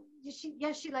 So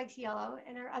she likes yellow,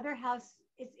 and her other house,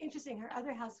 it's interesting, her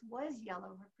other house was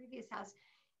yellow, her previous house.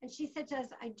 And she said to us,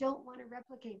 I don't want to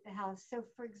replicate the house. So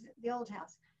the old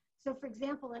house. So for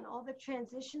example, in all the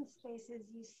transition spaces,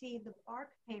 you see the bark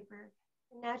paper,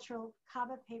 the natural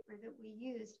kava paper that we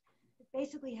used, it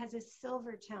basically has a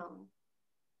silver tone.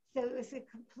 So it was a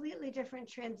completely different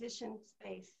transition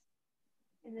space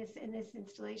in this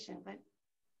installation. But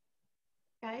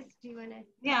guys, do you want to?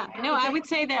 Yeah, no, I would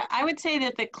say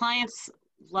that the clients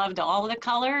loved all the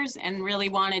colors and really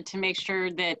wanted to make sure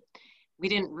that we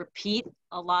didn't repeat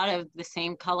a lot of the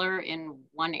same color in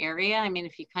one area. I mean,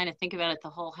 if you kind of think about it, the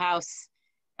whole house,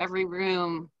 every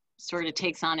room sort of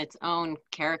takes on its own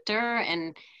character.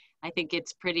 And I think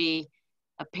it's pretty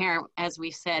apparent, as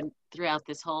we said throughout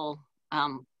this whole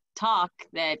talk,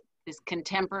 that this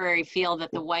contemporary feel that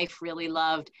the wife really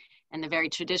loved and the very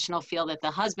traditional feel that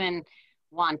the husband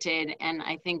wanted. And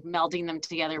I think melding them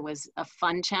together was a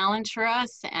fun challenge for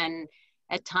us, and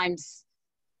at times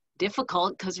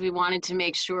difficult, because we wanted to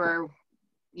make sure,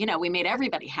 you know, we made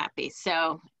everybody happy.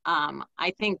 So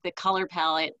I think the color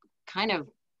palette kind of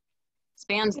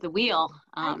spans the wheel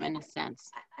in a sense.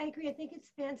 I agree. I think it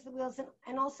spans the wheels,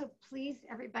 and also, please,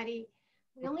 everybody,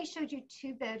 we only showed you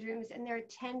 2 bedrooms and there are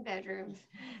 10 bedrooms.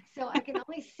 So I can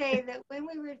only say that when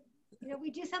we were, you know, we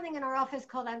do something in our office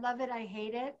called I Love It, I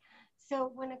Hate It.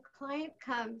 So when a client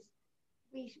comes,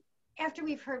 after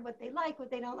we've heard what they like, what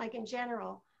they don't like in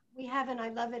general, we have an I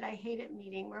love it, I hate it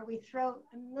meeting where we throw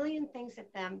a million things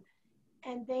at them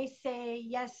and they say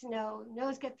yes, no,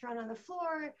 no's get thrown on the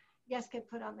floor, yes get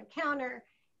put on the counter.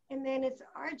 And then it's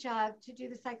our job to do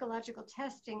the psychological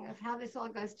testing of how this all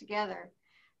goes together.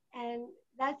 And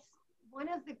that's one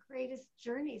of the greatest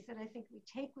journeys that I think we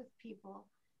take with people,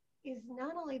 is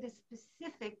not only the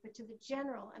specific, but to the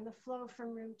general and the flow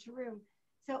from room to room.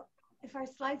 So if our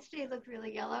slides today looked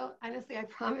really yellow, honestly, I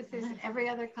promise there's every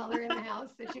other color in the house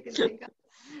that you can think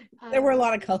of. There were a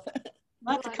lot of colors.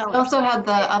 Lots of colors. We also had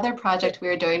the other project we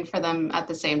were doing for them at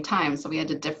the same time. So we had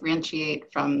to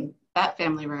differentiate from that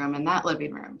family room and that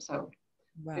living room. So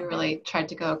wow, we really tried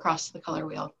to go across the color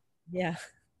wheel. Yeah.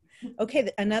 Okay,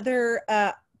 another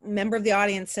member of the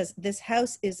audience says, this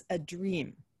house is a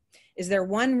dream. Is there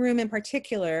one room in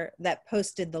particular that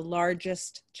posted the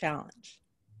largest challenge?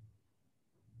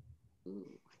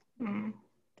 Ooh,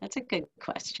 that's a good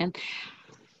question.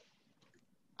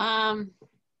 I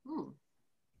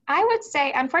would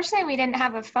say, unfortunately, we didn't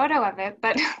have a photo of it,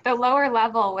 but the lower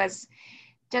level was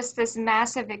just this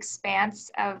massive expanse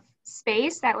of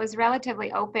space that was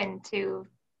relatively open to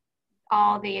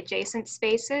all the adjacent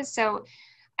spaces. So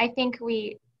I think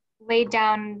we laid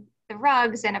down the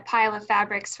rugs and a pile of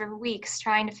fabrics for weeks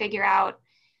trying to figure out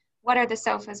what are the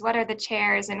sofas, what are the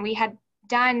chairs, and we had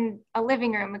done a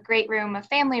living room, a great room, a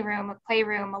family room, a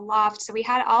playroom, a loft. So we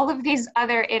had all of these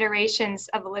other iterations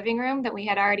of a living room that we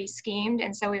had already schemed.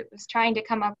 And so it was trying to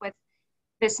come up with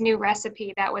this new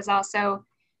recipe that was also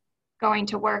going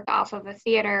to work off of a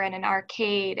theater and an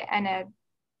arcade and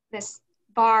this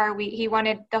bar. He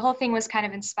wanted, the whole thing was kind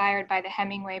of inspired by the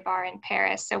Hemingway bar in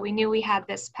Paris. So we knew we had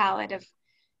this palette of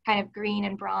kind of green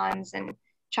and bronze and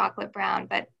chocolate brown,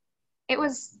 but it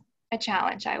was a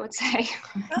challenge, I would say.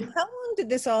 How long did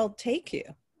this all take you?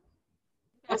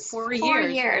 That's 4 4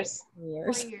 years. years.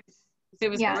 4 years. It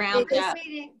was Yeah. ground up.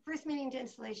 First meeting to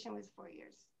installation was 4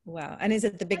 years. Wow. And is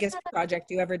it the biggest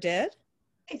project you ever did?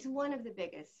 It's one of the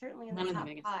biggest, certainly in the top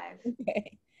 5.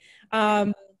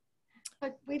 Okay.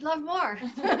 But we'd love more.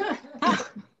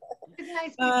 It's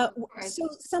nice. So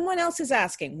someone else is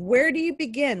asking, where do you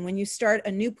begin when you start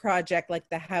a new project like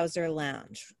the Hauser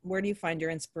Lounge? Where do you find your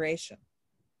inspiration?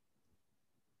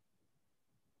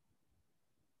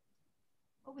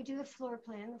 but we do the floor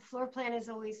plan. The floor plan is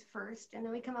always first, and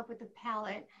then we come up with the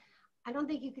palette. I don't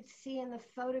think you could see in the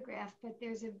photograph, but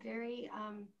there's a very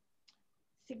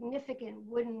significant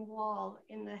wooden wall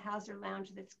in the Hauser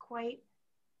Lounge that's quite,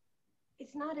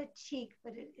 it's not a teak,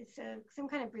 but it's some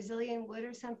kind of Brazilian wood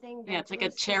or something. Yeah, it's like a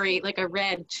cherry, like a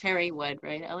red cherry wood,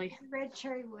 right, Ellie? Red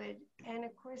cherry wood. And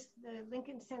of course, the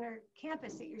Lincoln Center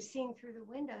campus that you're seeing through the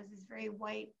windows is very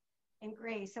white and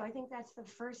gray. So I think that's the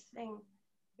first thing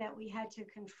that we had to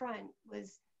confront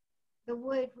was the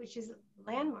wood, which is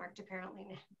landmarked apparently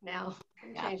now.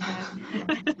 Change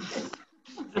that.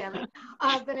 Sadly.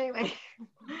 But anyway,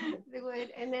 the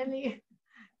wood, and then the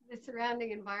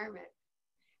surrounding environment.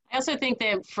 I also think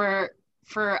that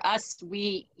for us,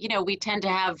 we tend to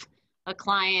have a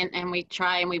client and we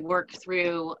try and we work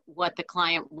through what the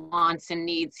client wants and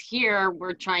needs. Here,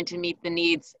 we're trying to meet the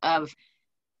needs of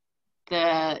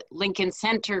the Lincoln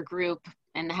Center group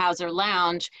and the Hauser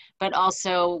Lounge, but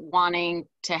also wanting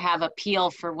to have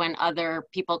appeal for when other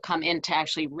people come in to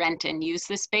actually rent and use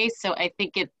the space. So I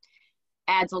think it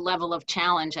adds a level of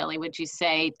challenge, Ellie, would you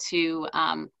say, to,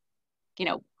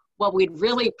 what we'd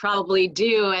really probably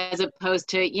do as opposed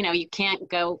to, you can't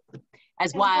go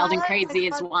as wild and crazy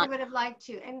as one. I would have liked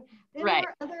to. And then there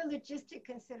were other logistic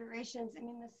considerations. I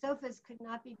mean, the sofas could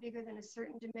not be bigger than a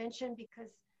certain dimension because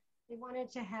they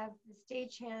wanted to have the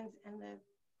stagehands and the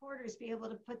porters be able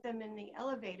to put them in the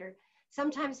elevator.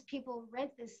 Sometimes people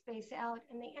rent this space out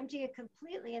and they empty it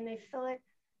completely and they fill it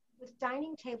with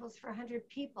dining tables for 100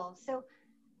 people. So,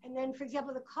 and then for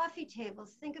example, the coffee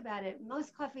tables, think about it.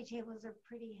 Most coffee tables are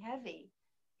pretty heavy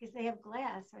because they have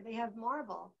glass or they have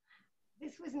marble.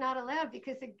 This was not allowed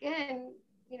because again,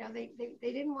 they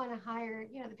didn't want to hire,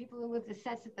 the people who move the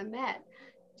sets at the Met,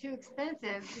 too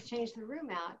expensive to change the room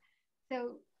out.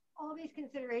 So all these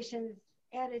considerations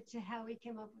added to how we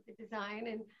came up with the design.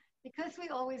 And because we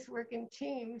always work in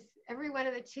teams, every one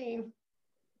of the team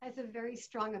has a very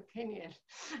strong opinion.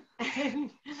 And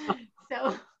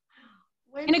so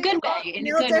in a good way.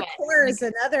 Neil Decor is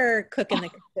another cook in the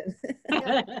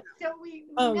kitchen. So we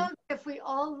know if we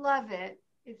all love it,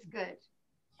 it's good.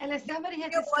 And if somebody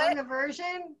has a strong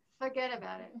aversion, forget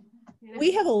about it.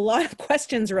 We have a lot of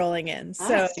questions rolling in,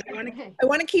 so I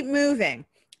want to keep moving.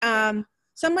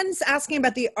 Someone's asking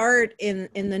about the art in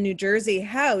the New Jersey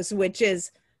house, which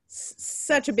is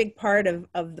such a big part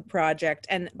of the project.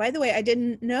 And by the way, I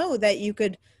didn't know that you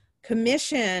could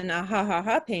commission a Ha Ha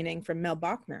Ha painting from Mel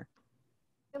Bachner.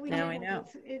 Now I know.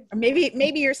 Or maybe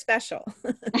you're special.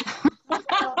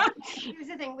 Well, here's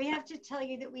the thing. We have to tell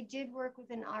you that we did work with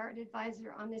an art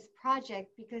advisor on this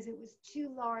project because it was too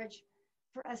large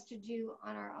for us to do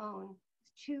on our own.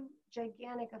 It's too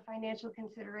gigantic a financial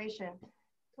consideration.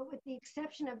 But with the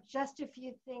exception of just a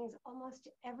few things, almost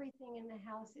everything in the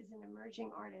house is an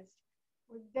emerging artist.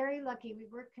 We're very lucky. We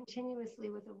work continuously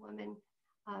with a woman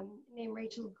named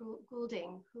Rachel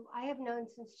Goulding, who I have known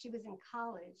since she was in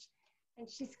college. And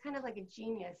she's kind of like a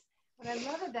genius. What I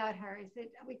love about her is that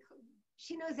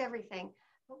she knows everything,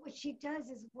 but what she does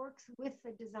is works with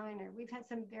the designer. We've had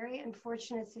some very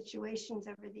unfortunate situations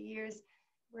over the years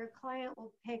where a client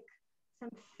will pick some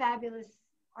fabulous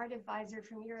art advisor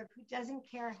from Europe who doesn't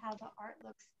care how the art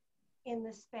looks in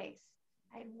the space.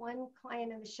 I had one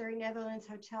client in the Sherry Netherlands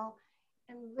Hotel,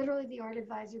 and literally the art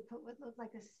advisor put what looked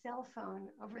like a cell phone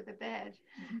over the bed.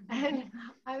 And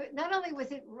not only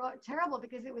was it terrible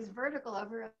because it was vertical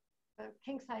over a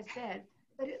king-size bed,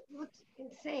 but it looked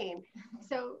insane.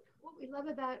 So what we love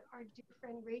about our dear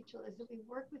friend Rachel is that we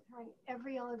work with her on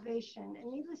every elevation.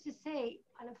 And needless to say,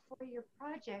 on a 4-year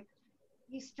project,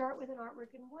 you start with an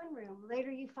artwork in one room.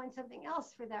 Later, you find something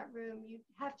else for that room. You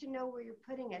have to know where you're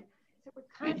putting it. So we're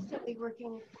constantly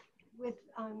working with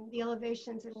the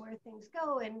elevations and where things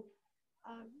go. And,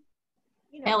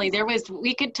 Ellie,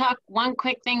 we could talk one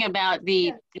quick thing about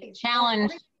the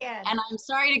challenge. And I'm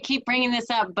sorry to keep bringing this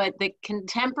up, but the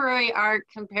contemporary art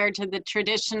compared to the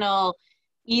traditional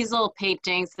easel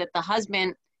paintings that the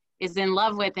husband is in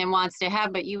love with and wants to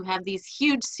have, but you have these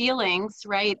huge ceilings,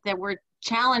 right, that were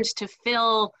challenged to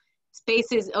fill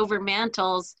spaces over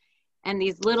mantles, and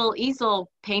these little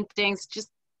easel paintings just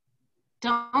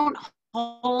don't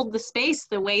hold the space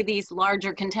the way these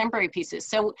larger contemporary pieces.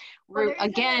 So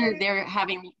they're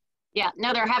having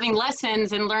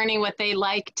lessons and learning what they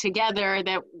like together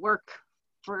that work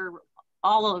for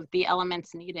all of the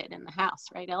elements needed in the house,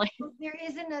 right, Ellie? There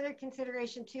is another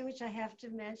consideration too, which I have to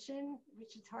mention,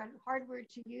 which is hard word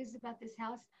to use about this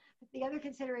house, but the other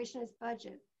consideration is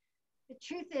budget. The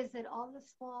truth is that all the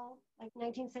small, like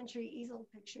 19th century easel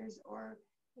pictures or,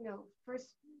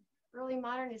 first early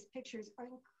modernist pictures are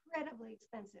incredibly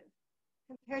expensive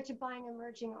compared to buying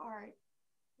emerging art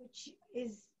which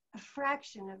is a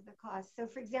fraction of the cost. So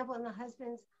for example, in the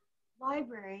husband's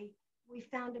library, we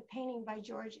found a painting by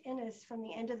George Inness from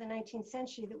the end of the 19th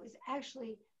century that was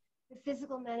actually the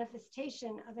physical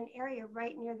manifestation of an area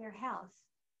right near their house.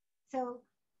 So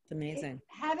It's amazing.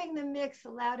 having the mix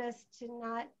allowed us to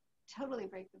not totally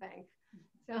break the bank.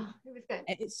 So it was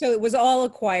good. So it was all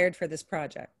acquired for this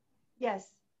project.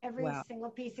 Yes, every Wow. single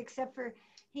piece except for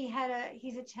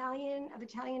he's Italian, of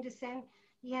Italian descent.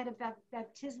 He had a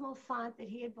baptismal font that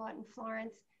he had bought in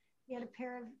Florence. He had a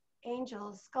pair of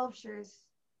angels, sculptures.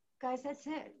 Guys, that's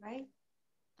it, right?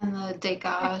 And the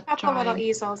Degas A couple little drawing.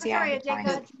 easels, yeah. Sorry, a drawing.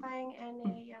 Degas drawing and a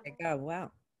There you go.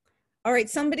 Wow. All right.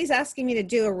 Somebody's asking me to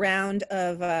do a round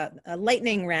of a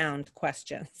lightning round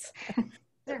questions.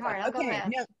 they're hard. I'll go Okay.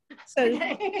 last. No, so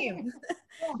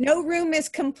no room is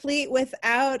complete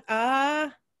without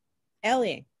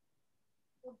Ellie.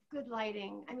 Good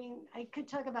lighting. I mean, I could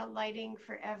talk about lighting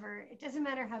forever. It doesn't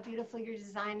matter how beautiful your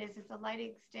design is. If the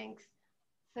lighting stinks,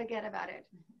 forget about it.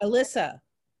 Alyssa.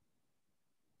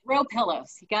 Throw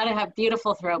pillows. You got to have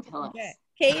beautiful throw pillows. Okay.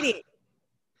 Katie.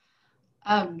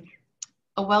 A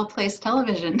well-placed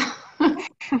television.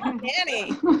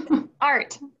 Danny.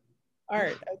 Art.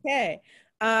 Art. Okay.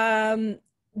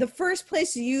 The first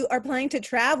place you are planning to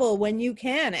travel when you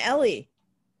can, Ellie.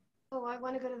 Oh, I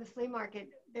want to go to the flea market.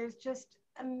 There's just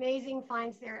amazing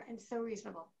finds there and so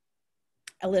reasonable.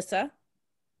 Alyssa.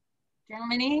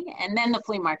 Germany, and then the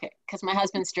flea market, because my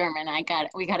husband's German.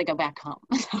 We got to go back home.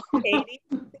 Katie.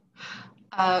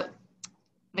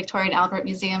 Victoria and Albert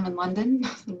Museum in London.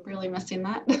 I'm really missing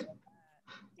that.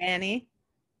 Danny.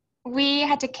 We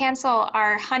had to cancel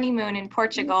our honeymoon in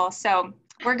Portugal, so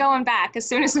we're going back as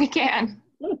soon as we can.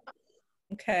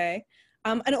 Okay.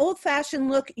 An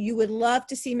old-fashioned look you would love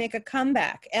to see make a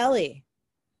comeback, Ellie.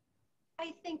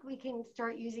 I think we can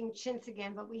start using chintz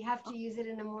again, but we have to use it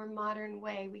in a more modern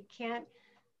way. We can't,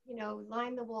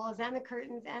 line the walls and the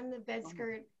curtains and the bed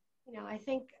skirt. I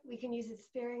think we can use it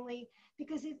sparingly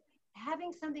because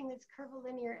having something that's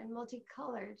curvilinear and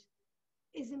multicolored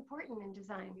is important in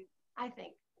design, I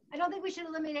think. I don't think we should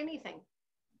eliminate anything,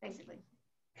 basically.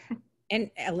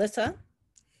 And Alyssa.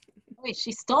 Wait,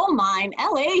 she stole mine,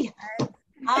 Ellie.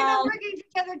 We've been working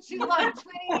together too long,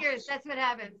 20 years. That's what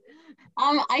happens.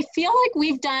 I feel like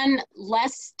we've done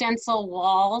less stencil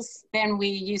walls than we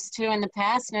used to in the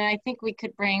past, and I think we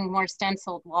could bring more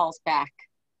stenciled walls back.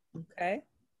 Okay.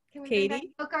 Can we Katie? bring back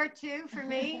book art too for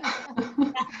me?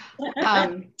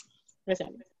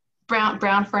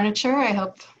 Brown furniture, I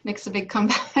hope makes a big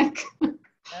comeback.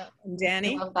 And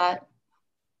Danny. I love that.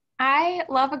 I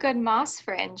love a good moss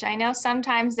fringe. I know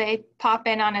sometimes they pop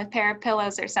in on a pair of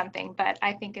pillows or something, but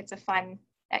I think it's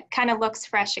it kind of looks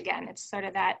fresh again. It's sort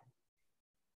of that,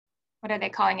 what are they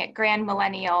calling it? Grand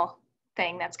millennial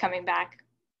thing that's coming back.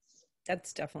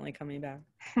 That's definitely coming back.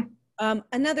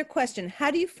 Another question.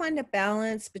 How do you find a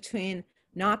balance between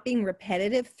not being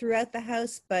repetitive throughout the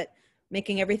house, but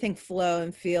making everything flow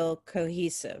and feel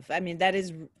cohesive? I mean, that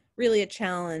is really a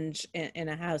challenge in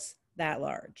a house that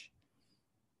large.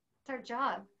 It's our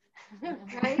job,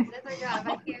 right? That's our job.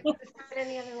 I can't describe it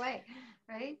any other way,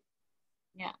 right?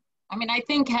 Yeah. I mean, I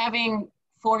think having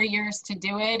 4 years to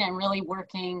do it and really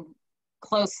working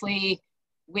closely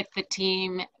with the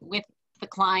team, with the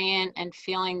client, and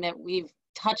feeling that we've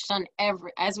touched on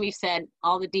as we've said,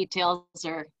 all the details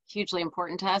are hugely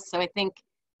important to us. So I think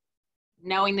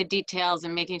knowing the details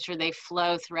and making sure they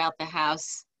flow throughout the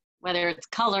house, whether it's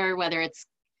color, whether it's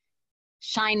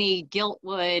shiny gilt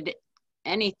wood,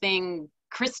 anything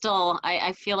crystal,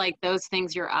 I feel like those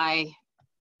things your eye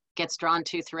gets drawn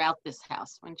to throughout this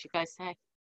house, wouldn't you guys say?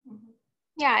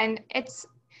 Yeah, and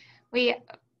we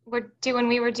were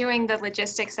doing the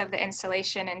logistics of the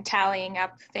installation and tallying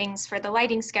up things for the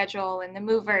lighting schedule and the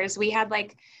movers, we had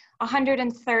like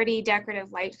 130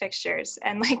 decorative light fixtures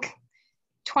and like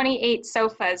 28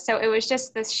 sofas. So it was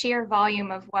just the sheer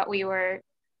volume of what we were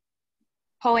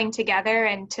pulling together,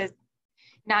 and to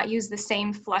not use the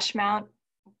same flush mount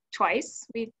twice.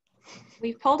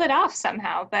 We pulled it off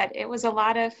somehow, but it was a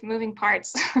lot of moving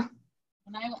parts.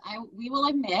 And we will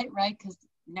admit, right, because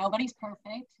nobody's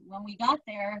perfect. When we got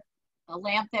there, a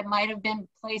lamp that might have been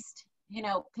placed,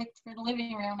 picked for the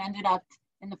living room ended up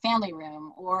in the family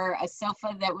room, or a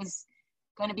sofa that was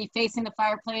going to be facing the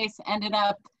fireplace ended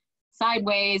up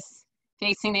sideways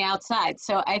facing the outside.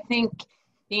 So I think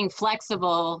being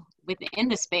flexible within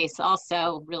the space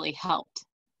also really helped.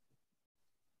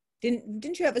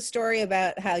 Didn't you have a story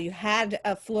about how you had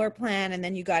a floor plan and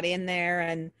then you got in there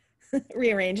and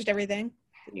rearranged everything?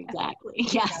 Exactly.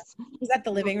 Yes. Was that the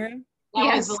living room?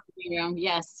 That was the living room.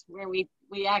 Yes, where we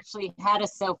actually had a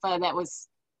sofa that was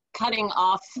cutting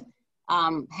off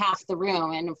half the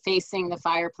room and facing the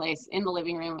fireplace in the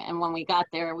living room. And when we got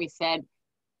there, we said,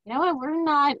 you know what, we're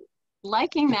not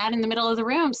liking that in the middle of the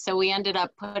room. So we ended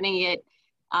up putting it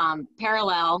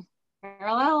parallel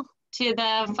to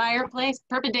the fireplace,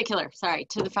 perpendicular, sorry,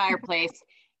 to the fireplace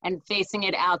and facing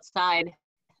it outside.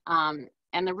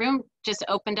 And the room just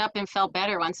opened up and felt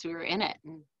better once we were in it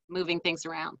and moving things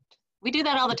around. We do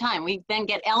that all the time. We then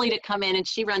get Ellie to come in and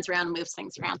she runs around and moves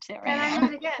things around too. Right? And I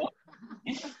do it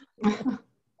again.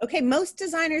 Okay, most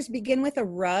designers begin with a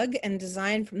rug and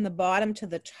design from the bottom to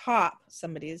the top.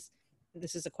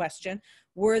 This is a question.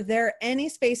 Were there any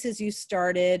spaces you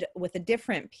started with a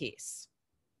different piece?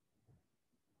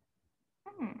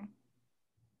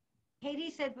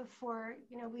 Katie said before,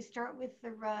 you know, we start with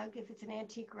the rug if it's an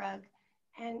antique rug,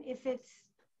 and if it's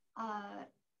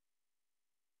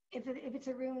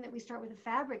a room that we start with a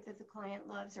fabric that the client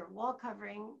loves or wall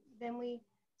covering, then we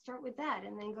start with that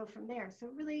and then go from there. So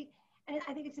really, and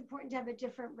I think it's important to have a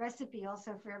different recipe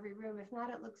also for every room. If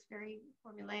not, it looks very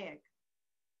formulaic.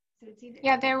 So it's either—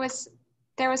 Yeah, there was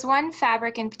one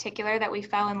fabric in particular that we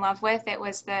fell in love with. It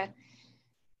was the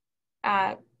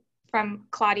from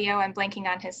Claudio. I'm blanking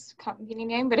on his company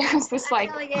name, but it was this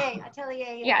Atelier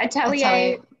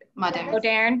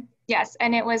Moderne. Yes,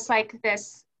 and it was like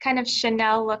this kind of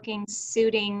Chanel-looking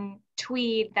suiting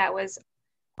tweed that was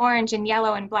orange and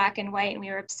yellow and black and white, and we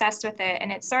were obsessed with it. And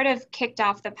it sort of kicked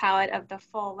off the palette of the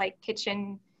full like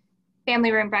kitchen,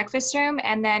 family room, breakfast room.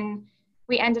 And then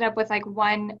we ended up with like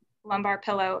one lumbar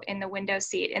pillow in the window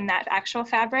seat in that actual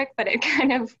fabric, but it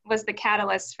kind of was the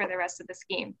catalyst for the rest of the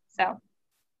scheme. So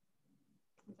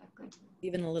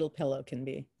even a little pillow can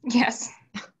be. Yes.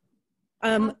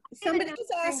 Somebody was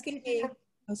asking me,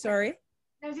 oh, sorry.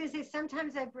 I was gonna say,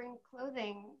 sometimes I bring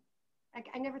clothing. Like,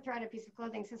 I never throw out a piece of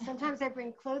clothing. So sometimes I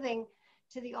bring clothing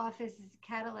to the office as a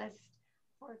catalyst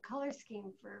for a color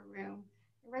scheme for a room.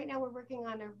 Right now we're working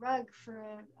on a rug for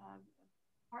an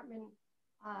apartment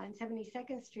on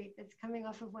 72nd Street that's coming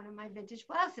off of one of my vintage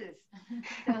blouses.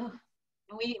 So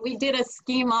we did a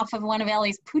scheme off of one of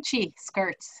Ellie's Pucci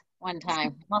skirts one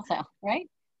time also, right?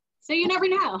 So you never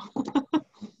know.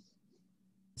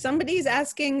 Somebody's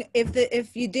asking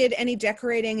if you did any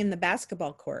decorating in the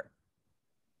basketball court.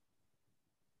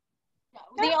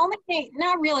 The only thing,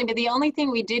 not really, but the only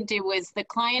thing we did do was the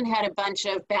client had a bunch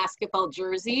of basketball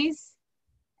jerseys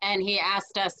and he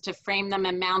asked us to frame them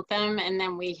and mount them. And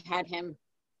then we had him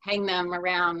hang them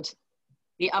around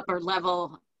the upper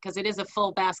level because it is a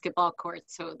full basketball court.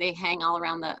 So they hang all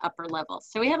around the upper level.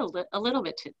 So we had a little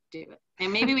bit to do it.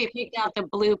 And maybe we picked out the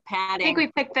blue padding. I think we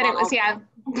picked that it was, yeah,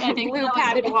 blue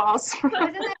padded walls. Isn't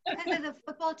that because of the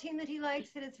football team that he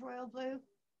likes, that it's royal blue,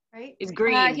 right? It's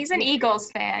green. He's an Eagles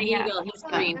fan. Yeah. Eagle, he's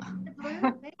green. Blue?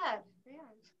 Yeah.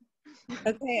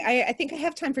 Okay, I think I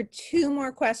have time for 2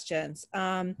 more questions.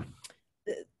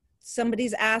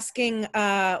 Somebody's asking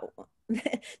that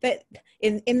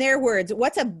in their words,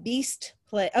 what's a beast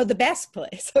place? Oh, the best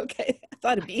place. Okay, I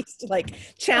thought a beast, like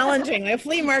challenging, a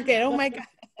flea market. Oh my God.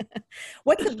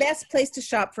 What's the best place to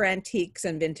shop for antiques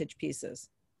and vintage pieces?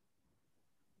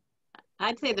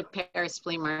 I'd say the Paris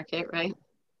flea market, right?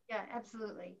 Yeah,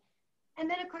 absolutely. And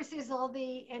then, of course, there's all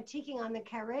the antiquing on the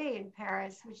Carré in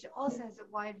Paris, which also has a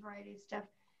wide variety of stuff.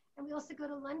 And we also go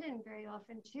to London very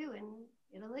often, too, in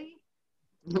Italy.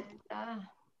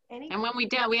 And when we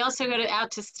do, we also go out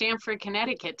to Stamford,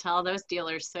 Connecticut to all those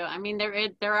dealers. So, I mean,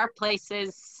 there are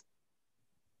places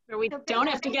where we don't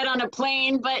have to get on a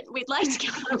plane, but we'd like to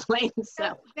get on a plane.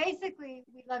 So basically,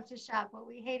 we love to shop. What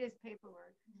we hate is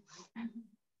paperwork.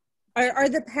 Are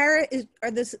the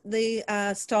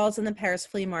stalls in the Paris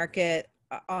flea market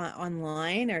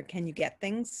online, or can you get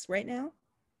things right now?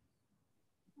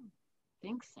 I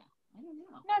think so. I don't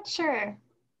know. Not sure.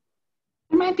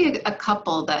 There might be a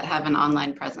couple that have an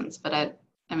online presence, but I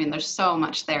mean, there's so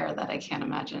much there that I can't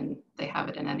imagine they have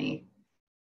it in any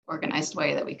organized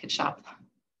way that we could shop.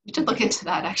 We should look into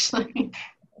that, actually.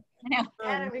 I know.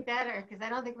 That'd be better, because I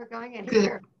don't think we're going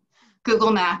anywhere.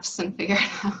 Google Maps and figure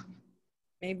it out.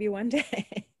 Maybe one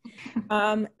day.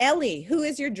 Ellie, who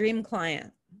is your dream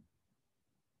client?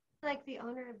 Like the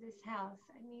owner of this house.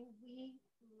 I mean, we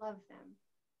love them.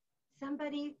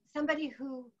 Somebody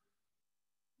who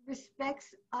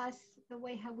respects us the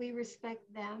way how we respect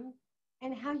them,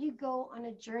 and how you go on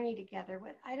a journey together.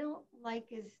 What I don't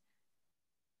like is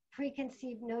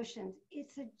preconceived notions.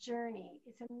 It's a journey.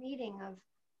 It's a meeting of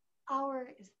our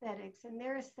aesthetics and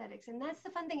their aesthetics. And that's the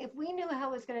fun thing. If we knew how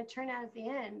it was going to turn out at the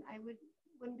end, I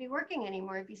wouldn't be working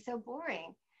anymore. It'd be so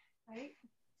boring, right?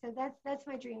 So that's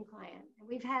my dream client. And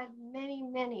we've had many,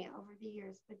 many over the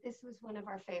years, but this was one of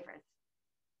our favorites.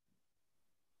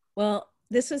 Well,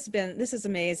 this is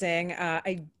amazing.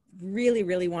 I really,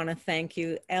 really want to thank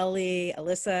you, Ellie,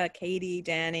 Alyssa, Katie,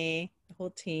 Danny, the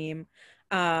whole team.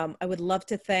 I would love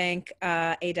to thank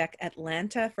ADEC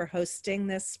Atlanta for hosting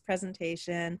this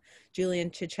presentation.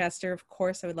 Julian Chichester, of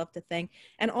course, I would love to thank.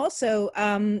 And also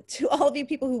to all of you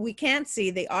people who we can't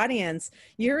see, the audience,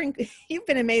 you've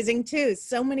been amazing too.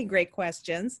 So many great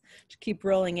questions to keep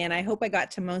rolling in. I hope I got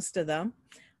to most of them.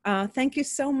 Thank you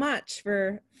so much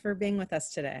for being with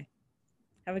us today.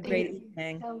 Have a great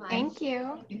evening. So much. Thank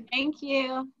you. Thank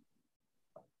you.